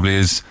time, it probably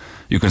is.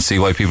 You can see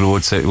why people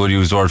would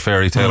use the word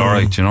fairy tale,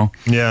 alright, you know.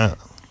 Yeah.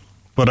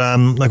 But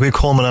like we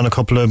Coleman on a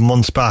couple of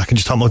months back and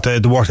just talking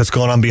about the work that's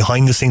gone on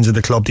behind the scenes of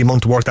the club, the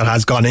amount of work that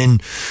has gone in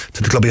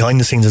to the club behind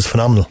the scenes is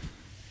phenomenal.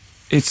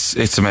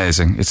 It's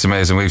amazing. It's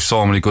amazing. We have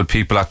so many good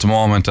people at the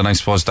moment, and I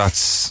suppose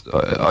that's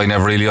I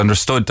never really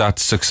understood that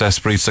success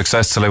breeds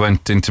success till I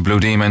went into Blue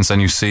Demons,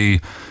 and you see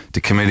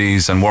the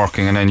committees and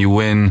working, and then you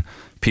win.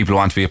 People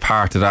want to be a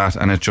part of that,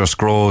 and it just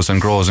grows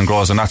and grows and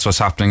grows, and that's what's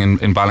happening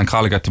in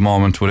Ballincollig at the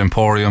moment with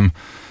Emporium,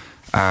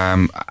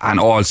 and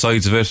all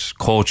sides of it.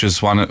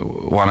 Coaches want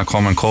to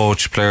come and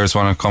coach, players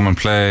want to come and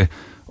play,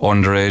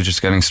 underage is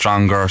getting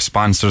stronger,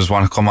 sponsors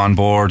want to come on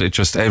board. It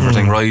just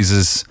everything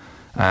rises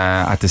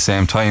at the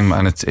same time,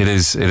 and it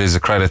is a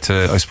credit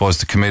to, I suppose,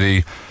 the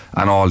committee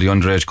and all the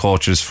underage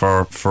coaches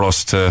for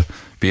us to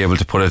be able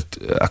to put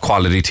a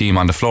quality team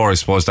on the floor, I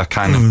suppose, that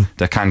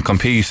can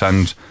compete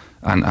and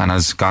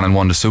has gone and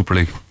won the Super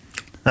League.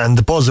 And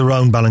the buzz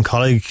around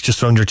Ballincollig,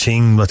 just around your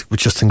team, was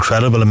just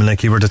incredible. I mean,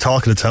 like, you were the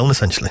talk of the town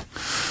essentially.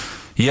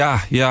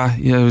 Yeah.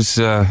 It was.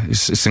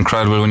 It's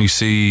incredible when you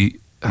see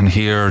and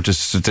hear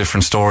just the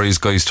different stories,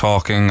 guys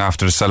talking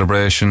after the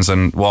celebrations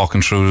and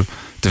walking through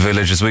the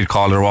village, as we'd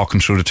call it,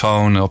 walking through the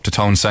town up to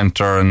town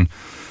centre, and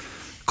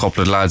a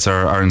couple of lads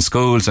are in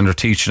schools and they're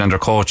teaching and they're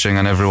coaching,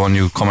 and everyone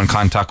you come in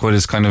contact with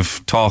is kind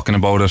of talking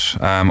about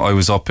it. I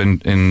was up in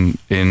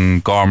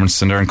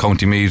Gormanston there in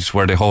County Meath,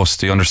 where they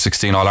host the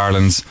under-16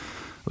 All-Irelands.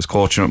 I was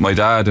coaching with my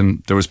dad,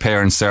 and there was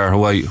parents there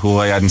who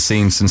I hadn't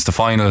seen since the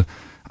final,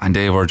 and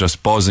they were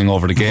just buzzing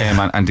over the game,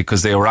 and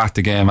because they were at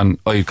the game, and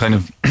I kind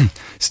of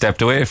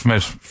stepped away from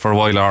it for a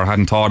while, or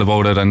hadn't thought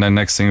about it, and then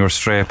next thing you were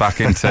straight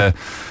back into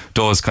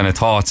those kind of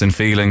thoughts and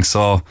feelings.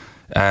 So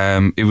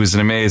it was an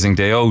amazing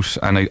day out,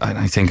 and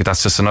I think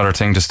that's just another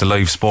thing, just the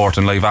live sport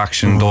and live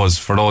action.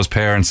 For those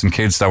parents and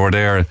kids that were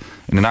there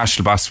in the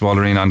National Basketball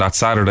Arena on that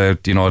Saturday,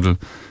 you know, it'll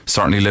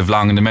certainly live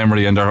long in the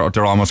memory, and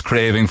they're almost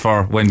craving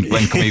for when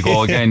can we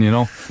go again, you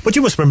know. But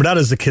you must remember that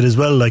as a kid as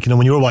well, like, you know,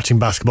 when you were watching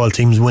basketball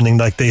teams winning,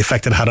 like the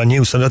effect it had on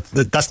you. So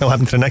that's now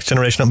happening to the next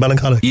generation at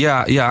Ballincollig.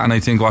 Yeah, and I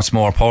think what's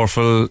more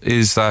powerful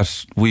is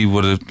that we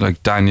would have,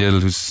 like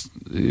Daniel, who's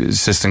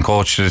assistant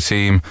coach to the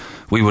team,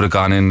 we would have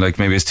gone in like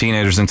maybe as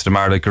teenagers into the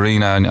Mardyke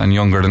Arena, and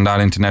younger than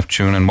that into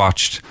Neptune, and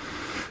watched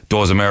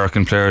those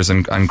American players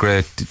and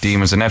great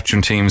Demons and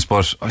Neptune teams.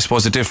 But I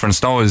suppose the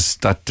difference now is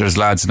that there's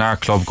lads in our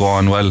club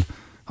going, well,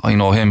 I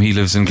know him, he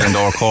lives in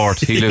Glendore Court,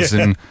 he lives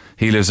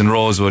in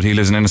Rosewood, he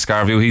lives in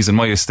Enniscarview, he's in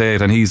my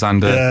estate, and he's on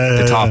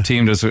the top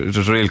team. There's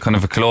a real kind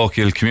of a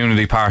colloquial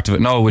community part of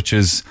it now, which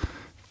is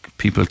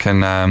people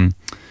can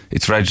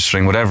it's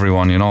registering with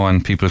everyone, you know,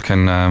 and people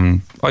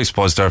can I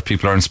suppose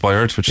people are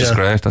inspired, which is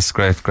great. That's a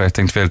great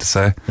thing to be able to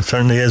say. It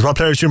certainly is. What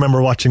players do you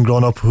remember watching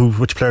growing up?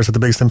 Which players had the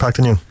biggest impact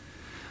on you?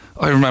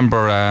 I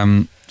remember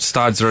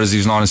Stadzer, as he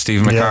was known as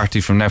Stephen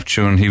McCarthy from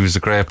Neptune. He was a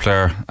great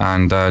player,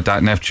 and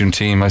that Neptune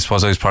team, I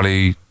suppose I was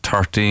probably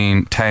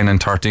 10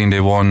 and 13. They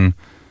won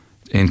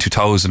in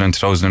 2000 and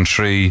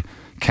 2003.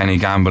 Kenny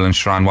Gamble and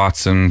Ciaran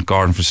Watson,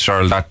 Gordon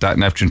Fitzgerald. That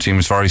Neptune team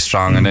was very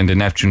strong, and then the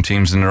Neptune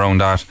teams in around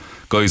that,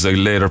 guys I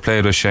later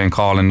played with, Shane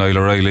Collin, Niall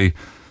O'Reilly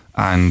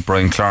and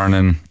Brian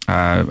Clernan,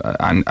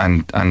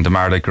 and the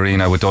Mardyke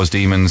Arena with those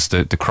Demons,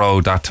 the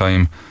crowd that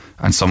time,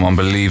 and some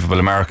unbelievable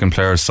American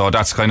players. So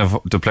that's kind of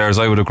the players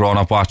I would have grown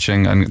up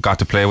watching, and got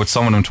to play with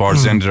some of them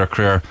towards the end of their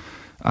career,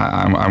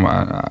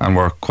 and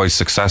were quite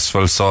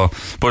successful. So,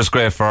 but it's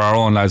great for our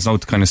own lads now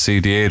to kind of see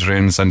the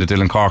Adrians and the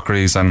Dylan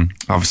Corkerys, and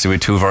obviously we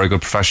had two very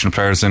good professional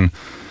players in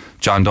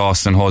John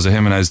Dawson and Jose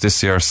Jimenez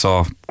this year.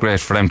 So great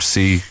for them to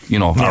see, you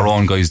know, our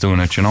own guys doing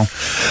it, you know.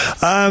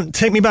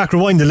 Take me back,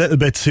 rewind a little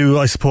bit to,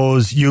 I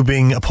suppose, you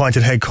being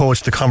appointed head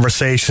coach, the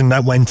conversation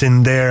that went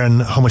in there,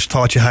 and how much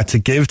thought you had to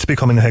give to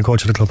becoming the head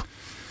coach of the club.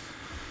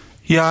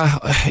 Yeah,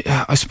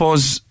 I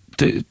suppose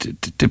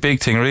the big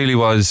thing really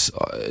was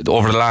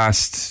over the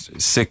last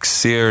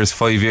 5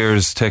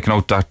 years, taking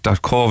out that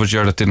COVID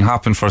year that didn't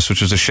happen for us,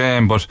 which was a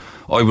shame, but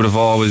I would have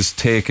always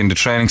taken the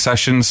training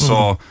sessions.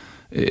 So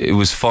it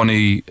was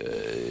funny,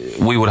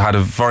 we would have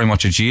had very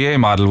much a GA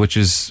model, which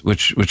is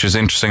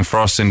interesting for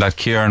us, in that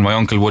Ciaran, my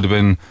uncle, would have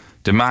been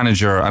the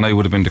manager and I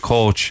would have been the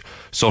coach.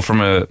 So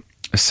from a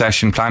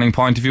session planning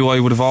point of view,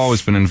 I would have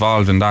always been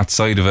involved in that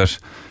side of it.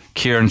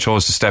 Ciaran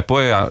chose to step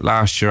away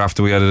last year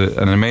after we had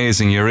an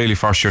amazing year, really.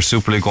 First year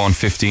Super League, going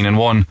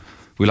 15-1.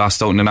 We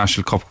lost out in the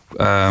National Cup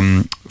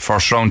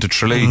first round to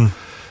Tralee,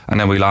 and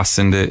then we lost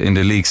in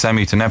the league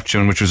semi to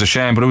Neptune, which was a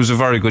shame, but it was a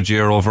very good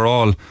year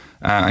overall.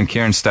 And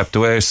Ciaran stepped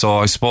away, so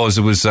I suppose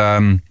it was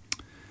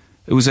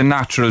a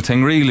natural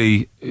thing,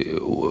 really.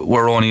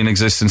 We're only in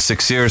existence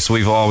 6 years, so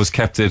we've always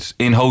kept it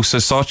in-house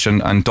as such,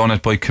 and done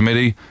it by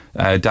committee.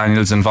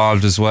 Daniel's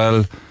involved as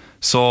well,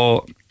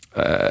 so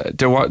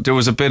there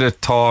was a bit of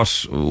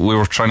thought. We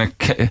were trying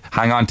to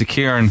hang on to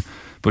Ciaran,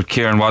 but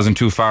Ciaran wasn't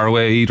too far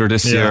away either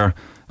this year.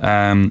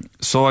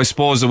 So I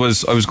suppose I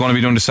was going to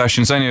be doing the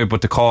sessions anyway,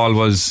 but the call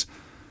was,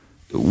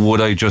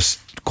 would I just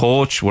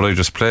coach, would I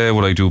just play,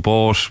 would I do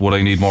both, would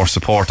I need more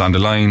support on the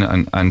line,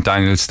 and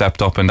Daniel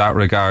stepped up in that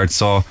regard.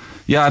 So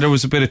yeah, there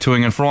was a bit of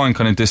toing and froing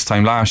kind of this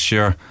time last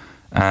year,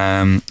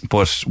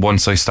 but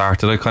once I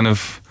started, I kind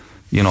of,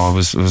 you know, it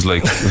was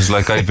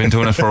like I'd been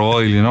doing it for a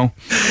while, you know.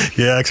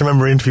 Yeah, I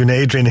remember interviewing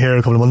Adrian here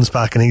a couple of months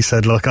back, and he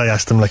said, look, I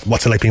asked him, like,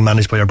 what's it like being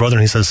managed by your brother,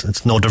 and he says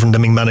it's no different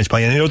than being managed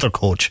by any other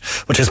coach,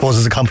 which I suppose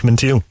is a compliment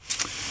to you.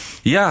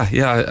 Yeah,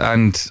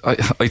 and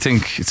I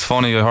think it's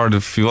funny, I heard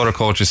a few other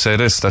coaches say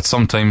this, that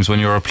sometimes when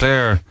you're a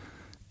player,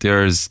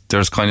 there's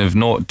kind of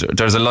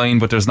there's a line,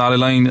 but there's not a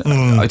line.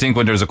 I think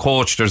when there's a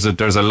coach, there's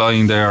a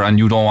line there, and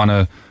you don't want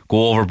to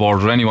go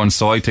overboard with anyone.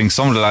 So I think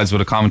some of the lads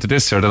would have commented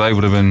this year that I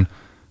would have been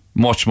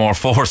much more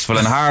forceful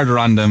and harder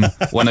on them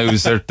when I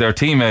was their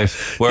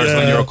teammate, whereas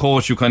when you're a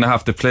coach, you kind of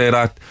have to play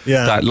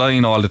that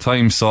line all the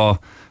time. So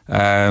so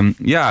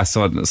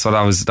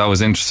that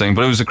was interesting,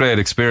 but it was a great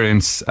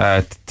experience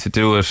to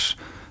do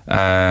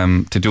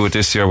it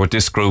this year with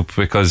this group,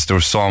 because there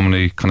were so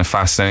many kind of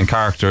fascinating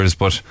characters.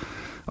 But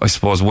I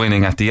suppose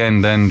winning at the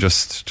end then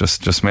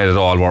just made it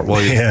all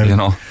worthwhile, you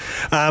know.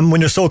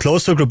 When you're so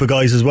close to a group of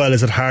guys as well,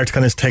 is it hard to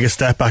kind of take a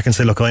step back and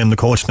say, look, I am the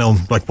coach now,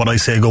 like what I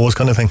say goes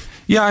kind of thing?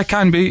 Yeah, it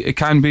can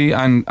be,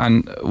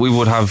 and we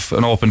would have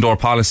an open door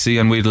policy,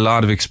 and we had a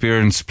lot of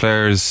experienced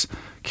players.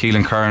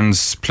 Keelan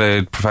Kearns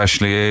played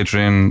professionally,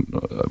 Adrian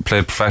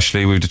played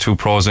professionally, we had the two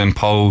pros in,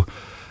 Pau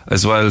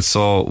as well,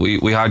 so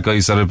we had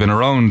guys that had been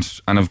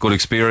around and have good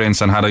experience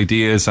and had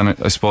ideas, and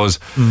I suppose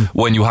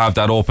when you have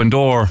that open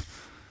door,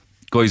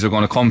 guys are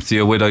going to come to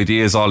you with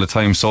ideas all the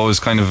time. So it was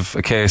kind of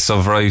a case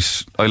of,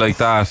 right, I like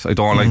that, I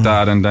don't like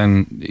that, and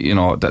then, you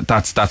know,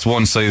 that's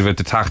one side of it,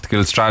 the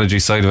tactical strategy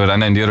side of it,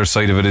 and then the other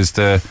side of it is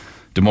the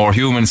more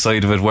human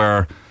side of it,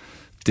 where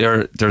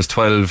there's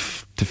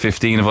 12 to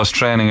 15 of us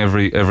training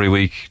every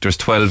week. There's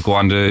 12 go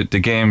on the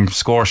game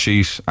score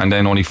sheet, and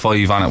then only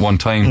 5 on at one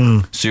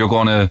time. So you're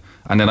going to,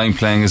 and then I'm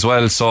playing as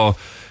well, so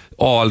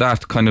all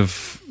that kind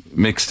of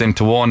mixed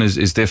into one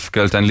is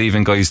difficult, and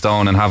leaving guys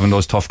down and having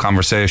those tough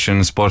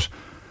conversations. But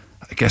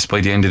I guess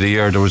by the end of the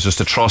year there was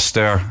just a trust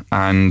there,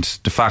 and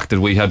the fact that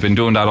we had been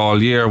doing that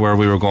all year, where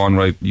we were going,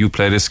 right, you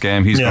play this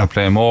game, he's going to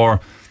play more,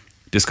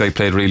 this guy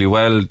played really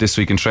well this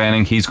week in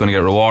training, he's going to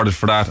get rewarded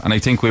for that. And I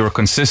think we were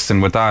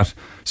consistent with that.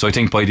 So I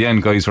think by the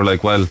end guys were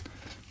like, well,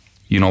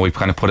 you know, we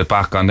kind of put it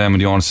back on them,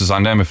 and the onus is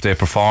on them. If they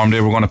perform,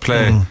 they were going to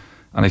play.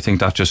 And I think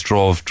that just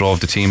drove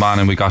the team on,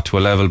 and we got to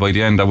a level by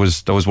the end that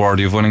was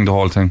worthy of winning the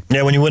whole thing.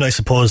 Yeah, when you win, I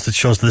suppose it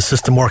shows that the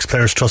system works.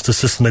 Players trust the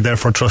system, they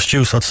therefore trust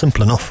you. So it's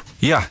simple enough.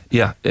 Yeah.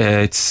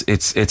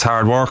 It's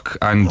hard work,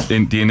 and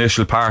in the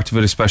initial part of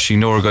it, especially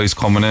newer guys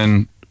coming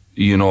in,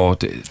 you know,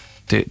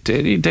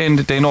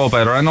 they know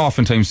better, and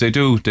oftentimes they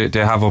do.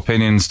 They have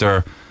opinions.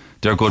 They're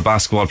good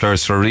basketball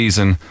players for a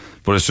reason.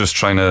 But it's just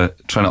trying to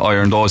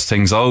iron those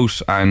things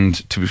out.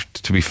 And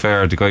to be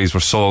fair, the guys were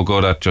so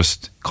good at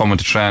just coming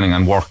to training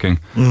and working.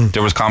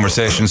 There was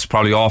conversations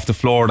probably off the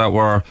floor that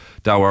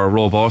were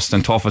robust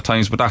and tough at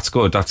times, but that's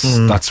good.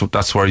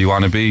 That's where you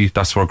want to be.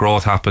 That's where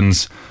growth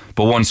happens.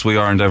 But once we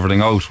ironed everything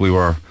out, we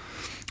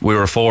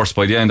were forced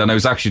by the end. And I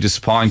was actually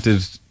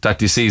disappointed that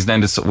the season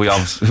ended. So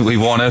we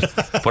won it,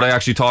 but I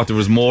actually thought there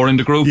was more in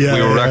the group. We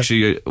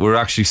were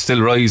actually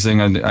still rising,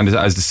 and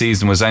as the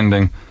season was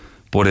ending.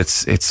 But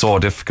it's so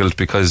difficult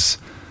because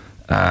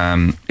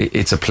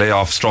it's a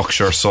playoff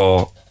structure.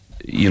 So,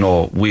 you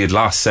know, we had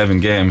lost 7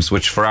 games,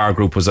 which for our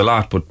group was a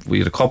lot, but we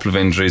had a couple of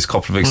injuries, a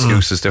couple of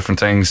excuses, different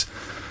things.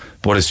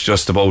 But it's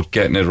just about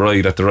getting it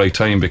right at the right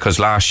time, because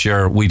last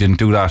year we didn't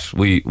do that.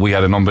 We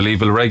had an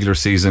unbelievable regular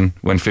season,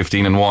 went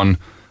 15-1.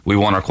 We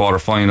won our quarter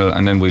final,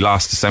 and then we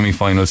lost the semi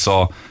final.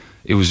 So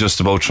it was just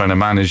about trying to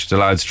manage the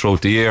lads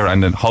throughout the year,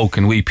 and then how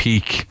can we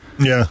peak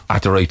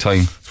at the right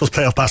time. I suppose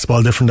playoff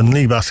basketball different than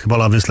league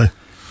basketball, obviously.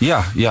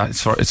 Yeah,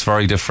 it's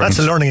very different. That's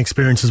a learning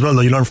experience as well,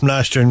 though. You learned from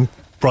last year and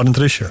brought into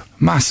this year.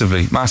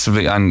 Massively,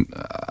 and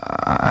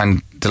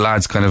the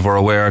lads kind of were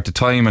aware at the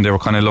time, and they were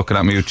kind of looking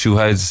at me with two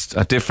heads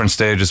at different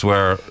stages.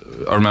 Where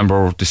I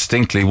remember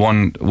distinctly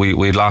one,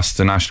 we had lost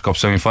the National Cup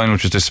semi-final,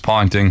 which was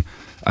disappointing,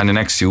 and the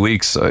next few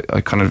weeks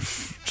I kind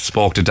of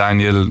spoke to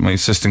Daniel, my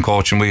assistant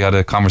coach, and we had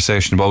a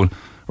conversation about,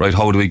 right,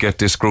 how do we get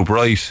this group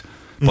right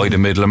by the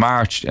middle of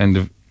March, end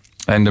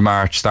of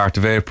March, start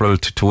of April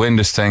to win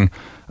this thing.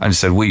 And he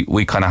said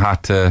we kind of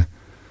had to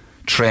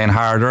train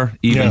harder,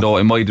 even though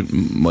it might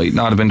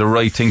not have been the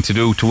right thing to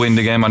do to win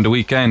the game on the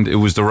weekend. It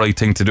was the right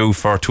thing to do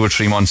for 2 or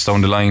 3 months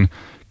down the line.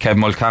 Kev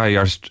Mulcahy,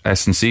 our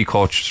S&C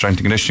coach, strength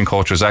and conditioning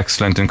coach, was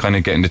excellent in kind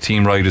of getting the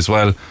team right as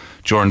well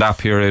during that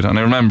period. And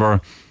I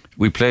remember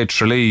we played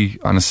Tralee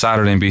on a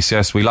Saturday in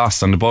BCS. We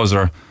lost on the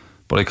buzzer,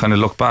 but I kind of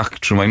look back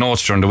through my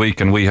notes during the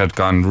week, and we had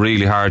gone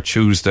really hard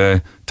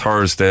Tuesday,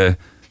 Thursday,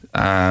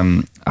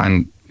 and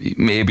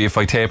maybe if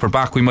I taper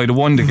back we might have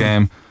won the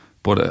game.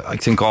 But I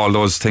think all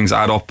those things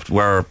add up,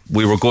 where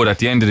we were good at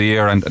the end of the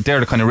year, and they're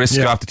the kind of risk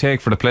you have to take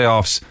for the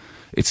playoffs.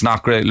 It's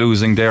not great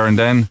losing there and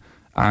then,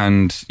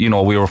 and you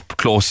know we were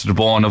close to the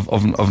bone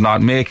of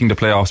not making the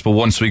playoffs, but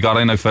once we got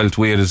in I felt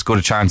we had as good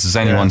a chance as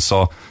anyone.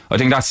 So I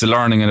think that's the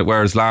learning in it,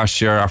 whereas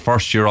last year, our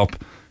first year up,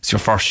 it's your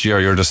first year,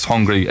 you're just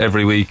hungry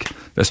every week,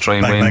 let's try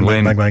and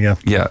win.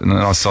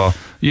 So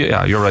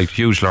you're right,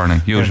 huge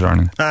learning.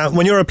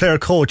 When you're a player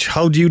coach,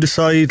 how do you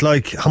decide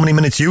like how many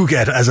minutes you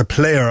get as a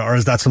player, or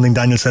is that something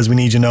Daniel says we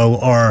need you now,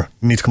 or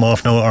you need to come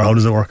off now, or how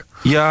does it work?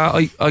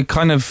 Yeah,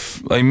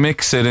 I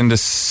mix it in the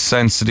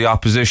sense of the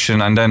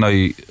opposition, and then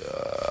I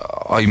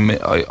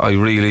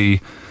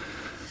really,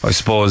 I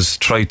suppose,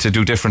 tried to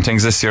do different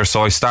things this year.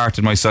 So I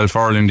started myself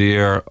early in the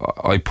year.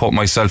 I put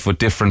myself with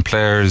different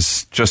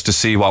players just to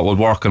see what would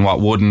work and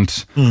what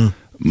wouldn't.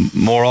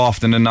 More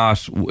often than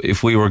not,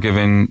 if we were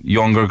giving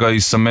younger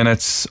guys some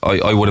minutes,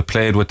 I would have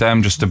played with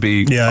them just to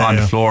be on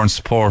the floor and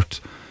support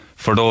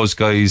for those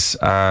guys.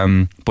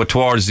 But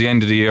towards the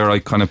end of the year, I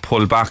kind of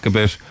pulled back a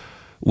bit.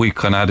 We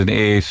kind of had an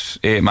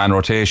eight-man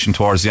rotation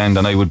towards the end,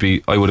 and I would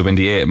have been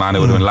the 8th man. I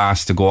would have been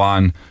last to go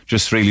on,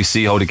 just really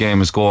see how the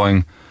game is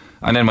going.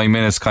 And then my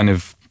minutes kind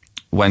of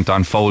went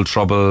on foul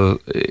trouble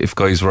if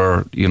guys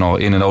were, you know,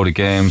 in and out of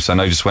games,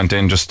 and I just went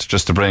in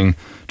just to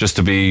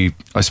be,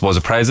 I suppose,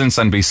 a presence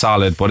and be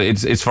solid. But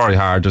it's very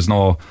hard. There's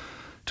no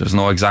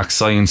exact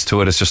science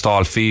to it. It's just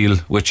all feel,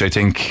 which I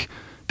think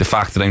the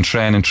fact that I'm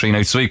training 3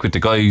 nights a week with the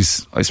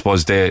guys, I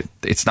suppose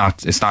it's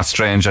not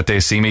strange that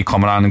they see me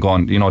coming on and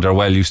going, you know, they're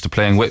well used to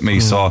playing with me.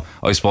 So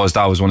I suppose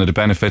that was one of the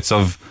benefits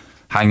of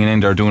hanging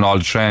in there, doing all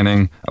the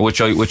training, which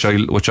I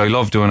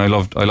love doing. I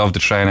love the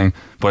training,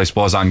 but I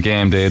suppose on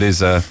game day it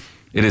is a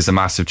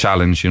massive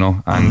challenge, you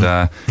know,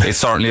 and it's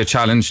certainly a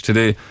challenge to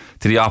the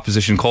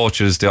opposition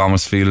coaches. They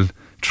almost feel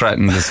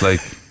threatened. It's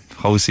like,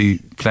 how's he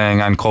playing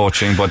and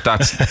coaching? But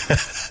that's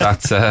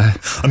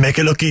I make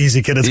it look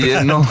easy, kid. That's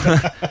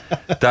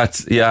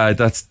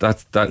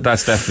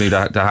definitely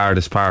the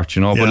hardest part,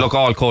 you know. But look,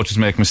 all coaches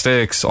make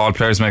mistakes, all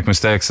players make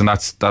mistakes, and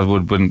that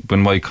would have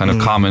been my kind of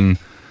common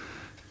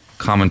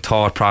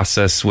thought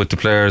process with the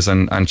players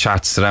and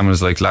chats to them.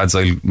 Is like, lads,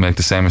 I'll make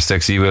the same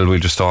mistakes you will. We'll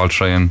just all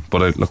try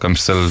but I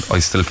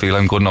still feel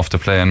I'm good enough to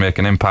play and make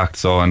an impact.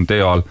 So, and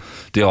they all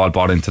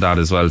bought into that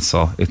as well.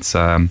 So it's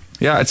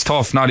it's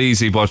tough, not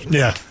easy, but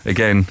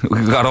again,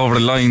 we got over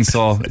the line,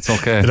 so it's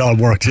okay. It all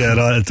worked.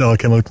 It all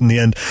came out in the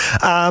end.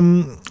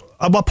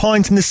 At what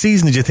point in the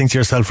season did you think to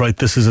yourself, right,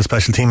 this is a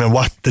special team, and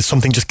what did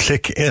something just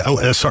click at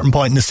a certain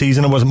point in the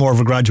season, or was it more of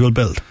a gradual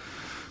build?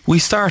 We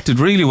started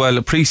really well.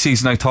 At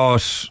pre-season, I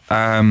thought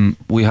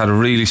we had a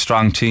really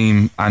strong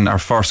team, and our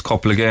first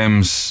couple of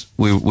games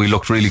we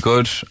looked really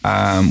good.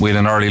 We had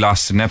an early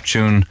loss to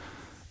Neptune,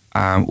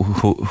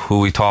 who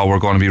we thought were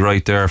going to be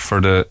right there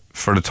for the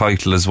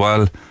title as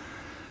well.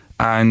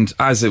 And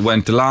as it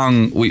went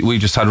along, we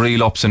just had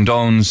real ups and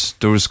downs.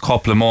 There was a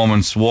couple of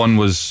moments. One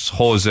was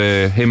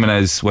Jose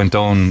Jimenez went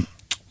down.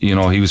 You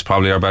know, he was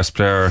probably our best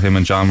player. Him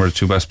and John were the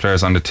 2 best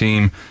players on the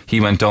team.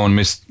 He went down,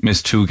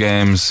 missed 2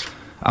 games.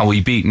 And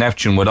we beat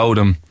Neptune without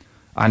him,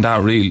 and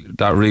that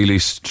really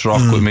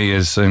struck with me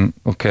as saying,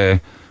 okay,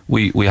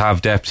 we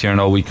have depth here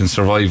now. We can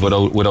survive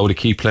without a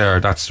key player.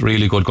 That's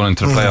really good going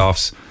into the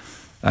playoffs.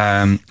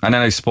 And then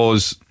I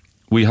suppose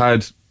we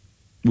had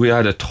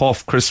a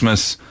tough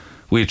Christmas.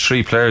 We had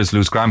 3 players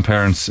lose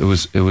grandparents. It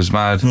was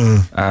mad.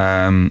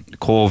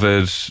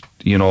 COVID,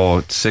 you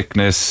know,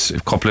 sickness,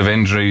 a couple of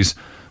injuries.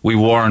 We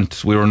were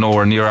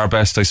nowhere near our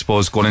best, I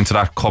suppose, going into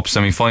that cup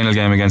semi-final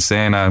game against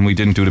Aina, and we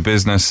didn't do the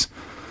business.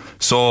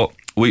 So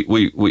we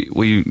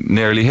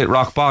nearly hit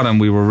rock bottom.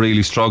 We were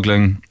really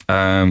struggling. We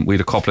had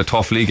a couple of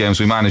tough league games.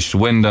 We managed to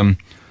win them,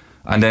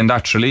 and then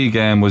that Tralee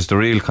game was the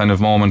real kind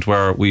of moment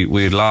where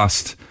we had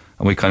lost,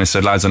 and we kind of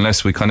said, lads,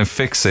 unless we kind of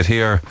fix it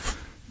here,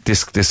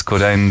 this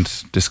could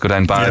end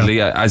badly.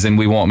 As in,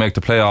 we won't make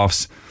the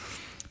playoffs.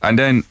 And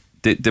then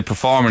the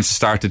performance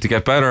started to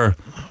get better.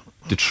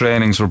 The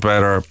trainings were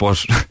better,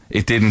 but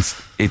it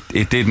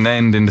didn't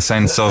end in the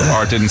sense of,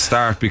 or it didn't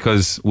start,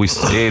 because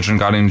Adrian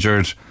got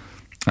injured.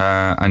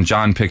 And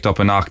John picked up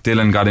a knock.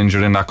 Dylan got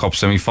injured in that cup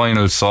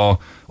semi-final. So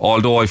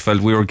although I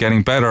felt we were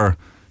getting better,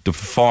 the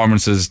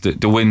performances,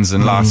 the wins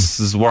and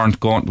losses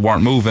weren't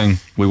moving.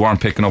 We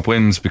weren't picking up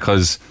wins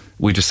because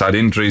we just had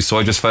injuries. So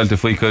I just felt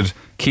if we could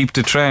keep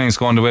the trainings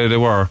going the way they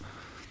were,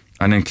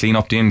 and then clean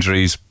up the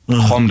injuries,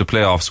 come the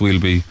playoffs, we'll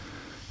be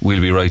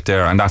right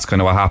there. And that's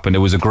kind of what happened. It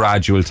was a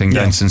gradual thing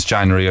then since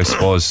January, I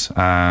suppose.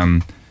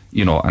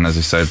 You know, and as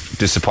I said,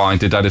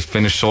 disappointed that it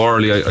finished so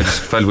early. I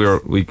just felt we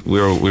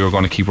were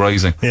going to keep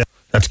rising. Yeah.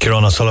 That's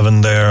Ciaran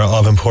O'Sullivan there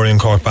of Emporium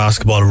Cork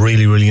Basketball.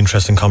 Really, really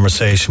interesting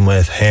conversation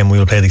with him. We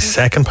will play the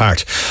second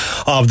part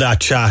of that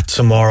chat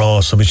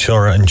tomorrow, so be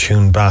sure and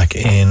tune back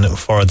in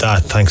for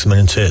that. Thanks a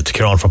million to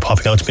Ciaran for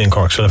popping out to me in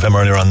Cork Show FM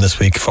earlier on this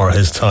week for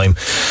his time.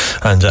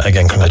 And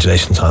again,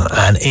 congratulations on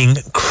an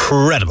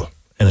incredible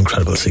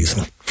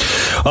season.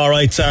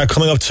 Alright,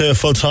 coming up to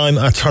full time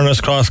at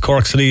Turner's Cross,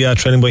 Cork City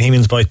trailing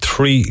Bohemians by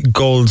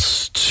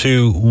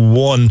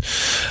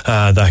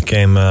 3-1. That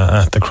game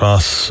at the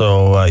Cross.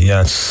 So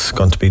it's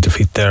going to be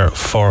defeat there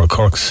for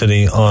Cork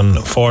City,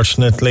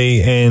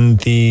 unfortunately. In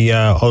the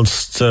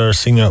Ulster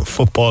Senior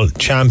Football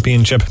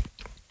Championship,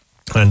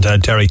 and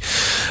Derry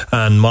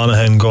and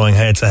Monaghan going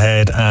head to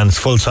head, and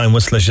full-time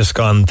whistle has just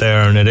gone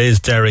there, and it is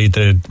Derry,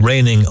 the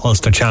reigning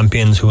Ulster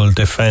champions, who will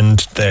get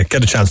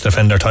a chance to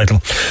defend their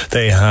title.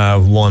 They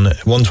have won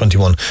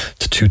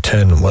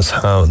 121-210 was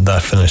how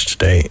that finished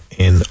today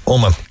in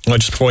Omagh.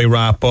 Just before we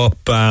wrap up,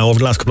 over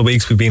the last couple of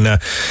weeks we've been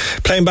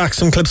playing back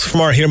some clips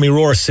from our Hear Me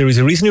Roar series.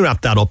 We recently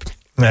wrapped that up.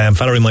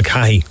 Valerie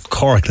Mulcahy,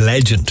 Cork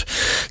legend,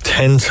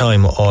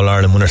 10-time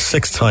All-Ireland winner,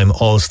 6-time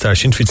All-Star.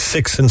 She interviewed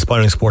 6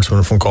 inspiring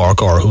sportswomen from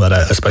Cork, or who had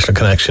a special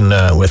connection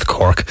with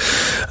Cork.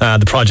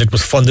 The project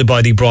was funded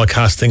by the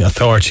Broadcasting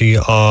Authority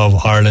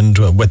of Ireland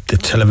with the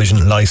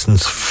television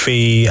licence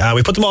fee.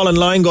 We put them all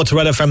online. Go to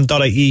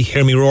redfm.ie,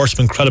 Hear Me Roar,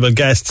 some incredible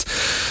guests.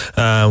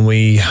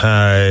 We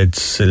had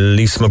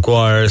Lisa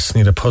McGuire,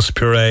 Sunita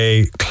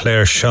Puspure,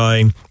 Claire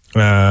Shine.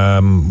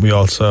 We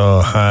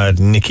also had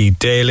Nikki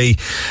Daly,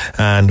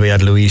 and we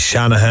had Louise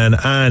Shanahan,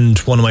 and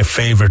one of my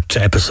favourite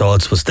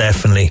episodes was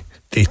definitely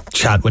the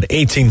chat with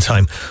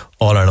 18-time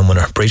All-Ireland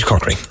winner Bríd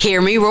Corkery.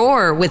 Hear Me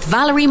Roar with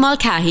Valerie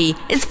Mulcahy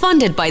is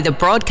funded by the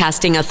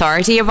Broadcasting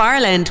Authority of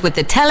Ireland with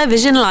the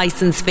television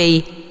licence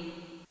fee.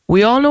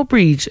 We all know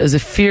Bríd as a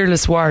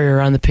fearless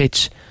warrior on the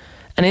pitch,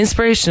 an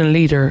inspirational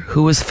leader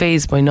who was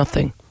fazed by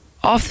nothing.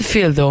 Off the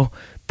field though,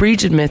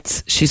 Bríd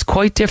admits she's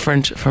quite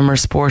different from her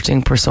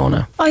sporting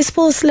persona. I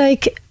suppose,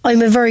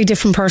 I'm a very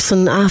different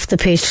person off the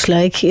pitch.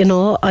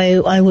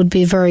 I would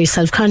be very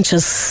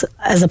self-conscious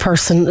as a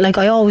person.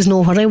 I always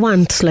know what I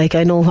want.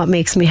 I know what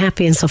makes me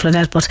happy and stuff like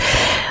that. But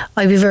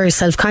I'd be a very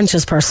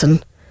self-conscious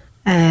person.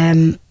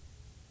 And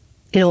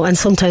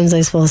sometimes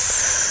I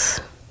suppose...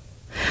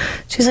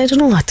 Jeez, I don't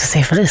know what to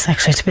say for this,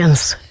 actually, to be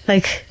honest.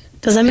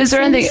 Does that make sense? Is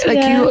there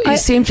anything... You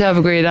seem to have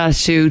a great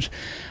attitude,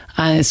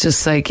 and it's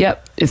just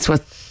it's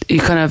what... You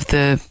kind of have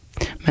the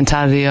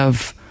mentality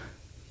of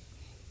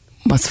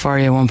what's for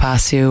you won't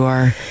pass you,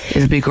 or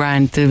it'll be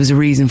grand. There was a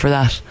reason for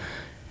that.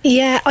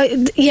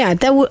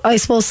 I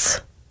suppose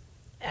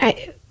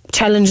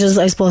challenges,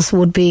 I suppose,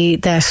 would be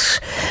that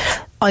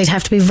I'd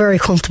have to be very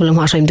comfortable in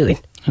what I'm doing.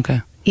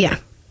 Okay. Yeah.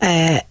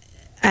 And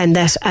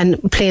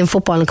playing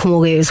football in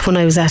Camogie is when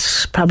I was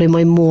at probably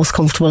my most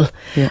comfortable.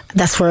 Yeah.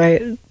 That's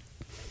where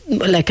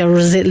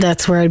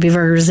that's where I'd be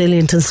very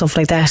resilient and stuff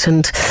like that.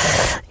 And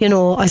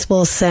I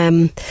suppose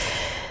I'd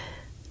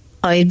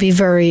be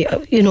very,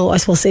 I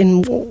suppose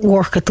in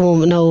work at the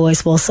moment now, I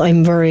suppose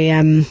I'm very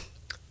I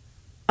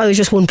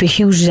just wouldn't be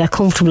hugely that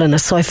comfortable in it,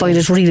 so I find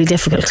it really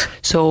difficult.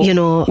 So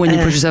when you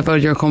put yourself out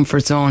of your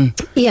comfort zone,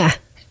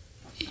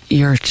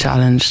 you're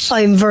challenged.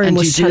 I'm very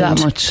much challenged. Do you do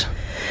that much?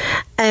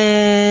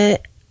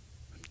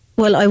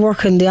 Well, I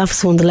work in the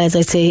office with one of the lads.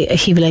 I'd say,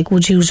 he'd be like,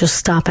 would you just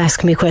stop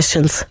asking me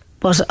questions?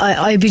 But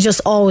I'd be just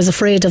always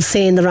afraid of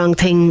saying the wrong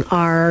thing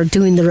or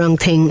doing the wrong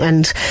thing,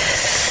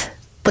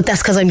 but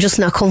that's because I'm just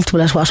not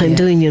comfortable at what I'm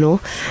doing,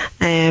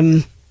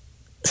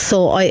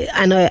 So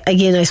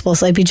I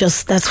suppose I'd be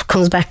that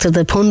comes back to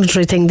the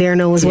punditry thing there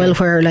now as well,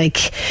 where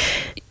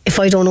if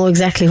I don't know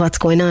exactly what's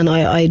going on,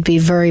 I'd be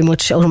very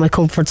much out of my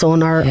comfort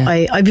zone, or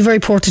I'd be very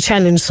poor to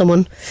challenge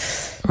someone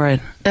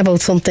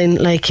about something,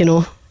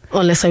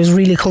 unless I was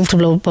really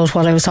comfortable about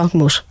what I was talking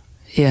about.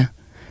 Yeah,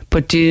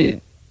 but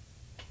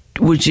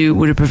would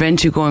it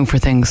prevent you going for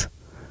things?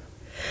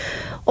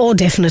 Oh,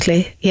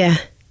 definitely, yeah.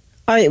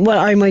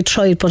 I might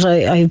try it, but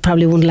I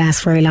probably wouldn't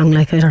last very long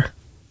either.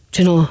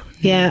 Do you know?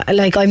 Yeah,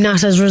 I'm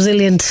not as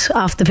resilient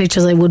off the pitch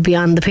as I would be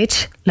on the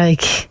pitch.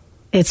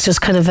 It's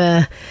just kind of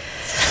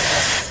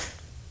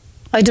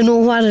I don't know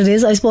what it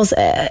is. I suppose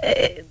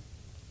I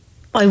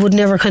would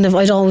never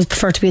I'd always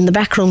prefer to be in the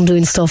back room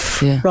doing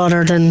stuff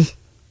rather than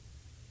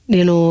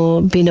being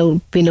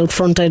out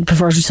front. I'd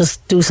prefer to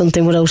just do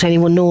something without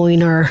anyone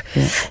knowing, or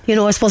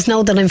I suppose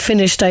now that I'm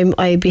finished,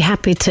 I'd be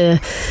happy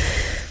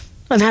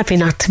I'm happy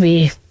not to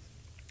be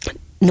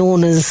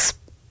known as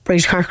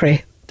Bríd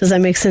Corkery. Does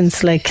that make sense?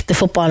 The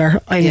footballer,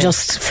 I'm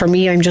just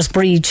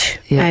Bríd,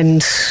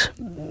 and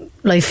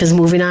life is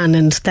moving on,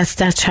 and that's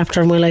that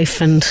chapter of my life.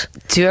 And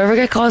do you ever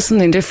get called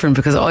something different?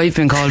 Because I've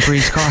been called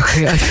Bríd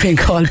Corkery, I've been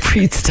called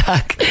Bríd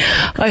Stack,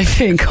 I've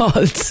been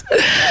called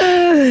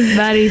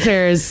many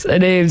pairs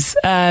of names.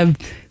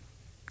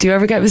 Do you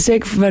ever get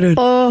mistaken for anyone?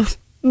 Oh,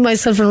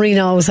 myself and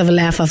Rena always have a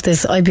laugh off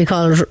this. I'd be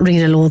called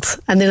Rena loads,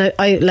 and then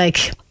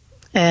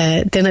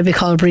then I'd be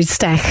called Bríd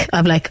Stack.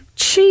 I'm like,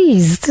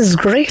 jeez, this is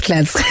great,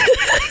 lads.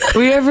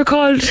 Were you ever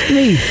called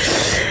me?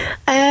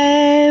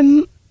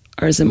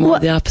 Or is it more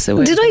the opposite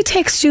way? Did I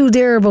text you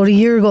there about a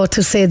year ago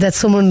to say that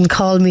someone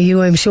called me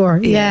you, I'm sure?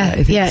 Yeah,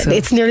 I think so.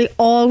 It's nearly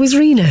always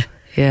Rena.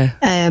 Yeah.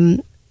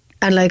 And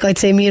I'd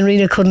say me and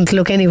Rena couldn't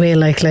look anyway you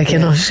know.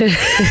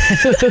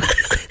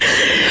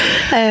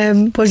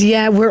 But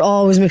yeah, we're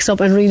always mixed up.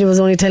 And Rena was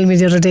only telling me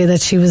the other day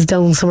that she was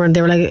down somewhere, and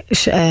they were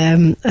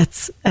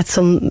at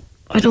some,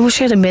 I don't know,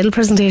 she had a medal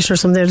presentation or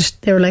something.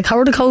 They were like, how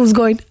are the cows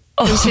going?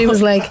 And she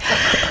was like,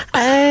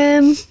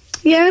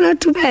 yeah, not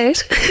too bad.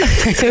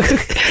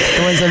 The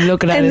ones I'm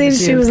looking at. And then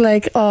she was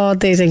like, oh,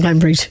 they think I'm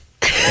Bríd.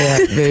 Yeah,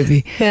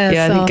 maybe.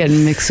 I think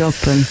getting mixed up,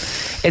 and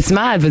it's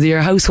mad with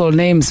your household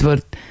names,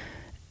 but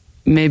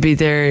maybe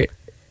they're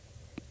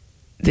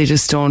they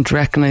just don't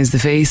recognise the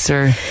face,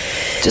 or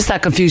just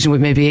that confusion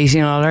with maybe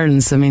 18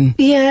 All-Irelands. I mean,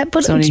 yeah,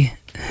 but do you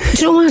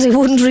know what? It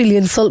wouldn't really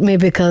insult me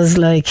because,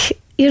 like,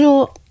 you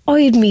know,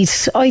 I'd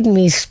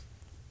meet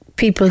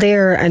people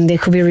there and they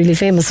could be really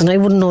famous and I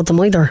wouldn't know them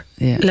either.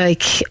 Yeah.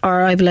 Like,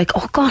 or I'd be like,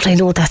 oh God, I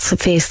know that's a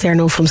face there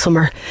now from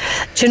somewhere.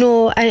 Do you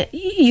know,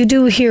 you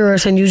do hear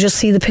it and you just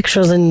see the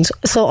pictures, and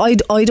so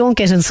I don't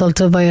get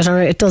insulted by it,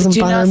 or it doesn't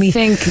bother me. Do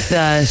you not think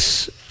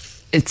that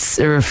it's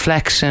a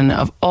reflection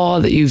of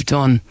all that you've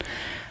done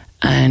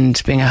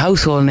and being a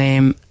household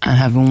name and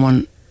having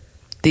won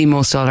the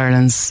most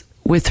All-Irelands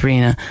with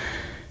Rena,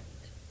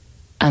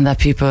 and that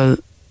people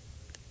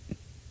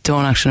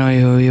don't actually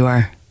know who you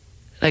are?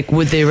 Like,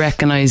 would they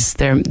recognise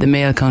the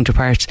male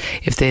counterpart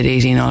if they had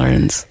 18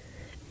 All-Irelands?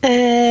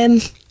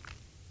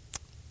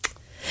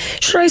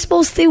 Sure, I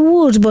suppose they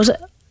would,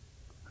 but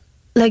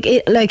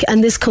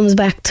and this comes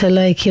back to,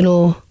 like, you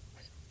know,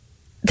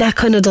 that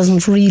kind of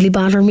doesn't really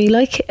bother me.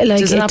 Like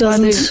does it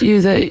doesn't bother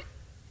you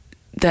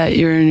that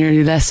you're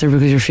nearly lesser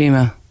because you're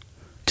female?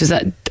 Does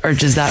that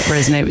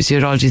resonate with you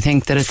at all? Do you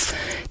think that it's?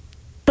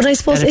 But I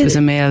suppose that if it was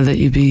a male that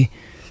you'd be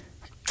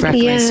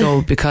recognised,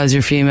 so because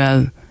you're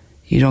female,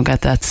 you don't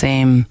get that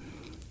same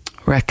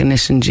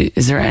recognition.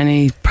 Is there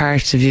any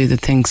part of you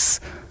that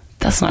thinks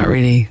that's not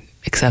really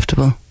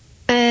acceptable?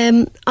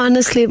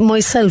 Honestly,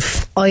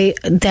 myself,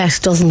 that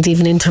doesn't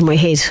even enter my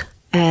head.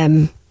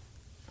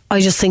 I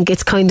just think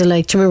it's kind of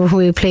like, do you remember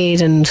when we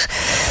played and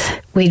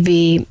we'd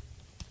be,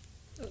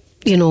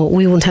 you know,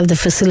 we wouldn't have the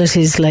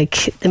facilities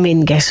like the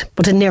men get,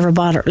 but it never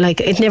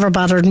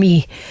bothered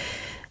me,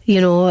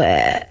 you know.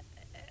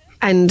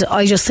 And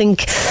I just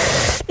think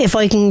if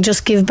I can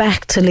just give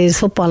back to ladies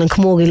football and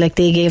camogie like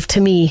they gave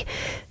to me,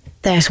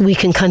 that we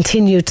can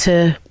continue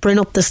to bring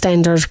up the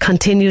standard,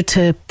 continue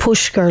to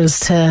push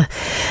girls to,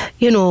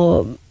 you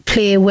know,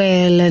 play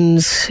well,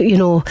 and, you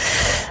know,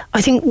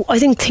 I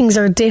think things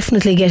are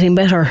definitely getting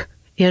better,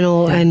 you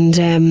know,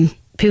 and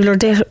people are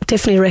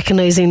definitely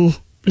recognising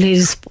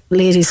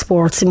ladies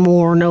sports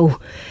more now.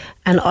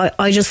 And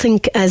I just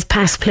think as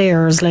past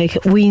players, like,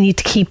 we need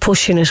to keep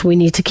pushing it. We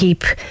need to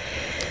keep.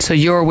 So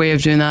your way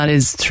of doing that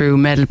is through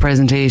medal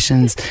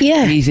presentations,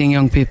 meeting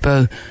young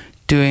people,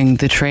 doing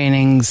the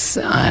trainings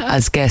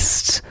as a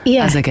guest.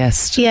 Yeah,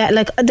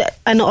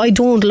 and I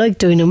don't like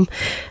doing them.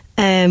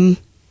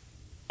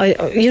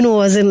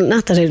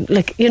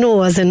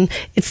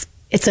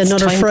 It's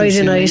another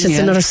Friday night, it's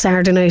another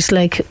Saturday night,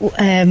 like,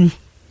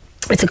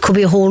 it could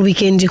be a whole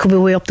weekend, you could be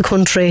way up the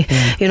country.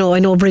 You know, I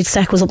know Bridge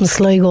Stack was up in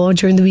Sligo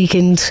during the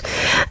weekend,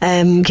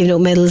 giving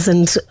out medals,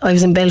 and I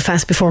was in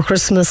Belfast before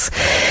Christmas.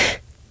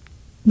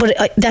 But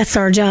that's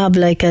our job,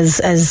 like,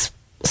 as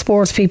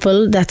sports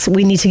people,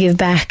 we need to give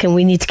back and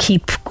we need to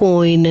keep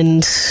going,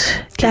 and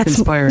keep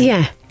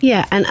inspiring.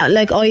 Yeah, and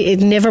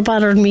it never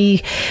bothered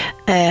me.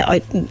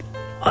 I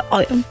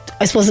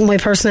suppose in my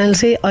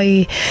personality,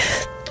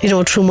 you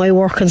know, through my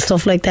work and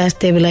stuff like that,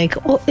 they'd be like,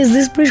 oh, is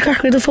this Bridge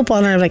Cork the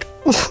footballer? And I'm like,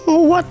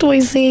 oh, what do I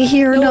say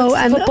here now?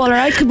 And footballer,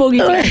 I could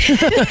boogie play.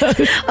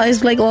 I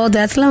was like, oh,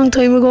 that's a long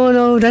time ago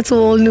now, that's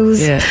old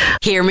news.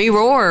 Hear Me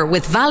Roar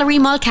with Valerie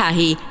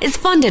Mulcahy is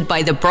funded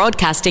by the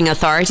Broadcasting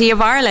Authority of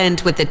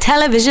Ireland with the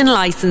television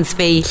licence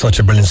fee. Such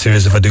a brilliant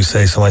series, if I do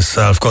say so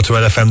myself. Go to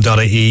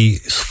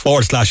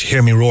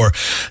redfm.ie/Hear Me Roar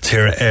to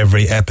hear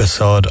every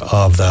episode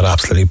of that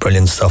absolutely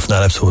brilliant stuff. And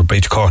that episode with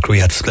Breach Cork, we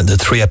had to split into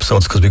 3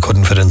 episodes because we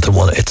couldn't fit into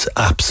one. It's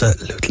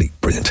absolutely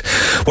brilliant.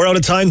 We're out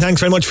of time.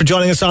 Thanks very much for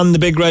joining us on the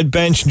Big Red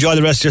Bench. Enjoy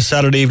the rest of your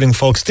Saturday evening,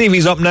 folks.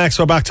 Stevie's up next.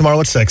 We're back tomorrow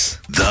at 6.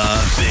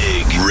 The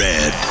Big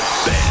Red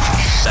Bench.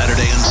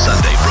 Saturday and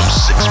Sunday from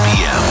 6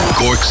 p.m.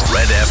 Cork's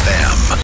Red FM.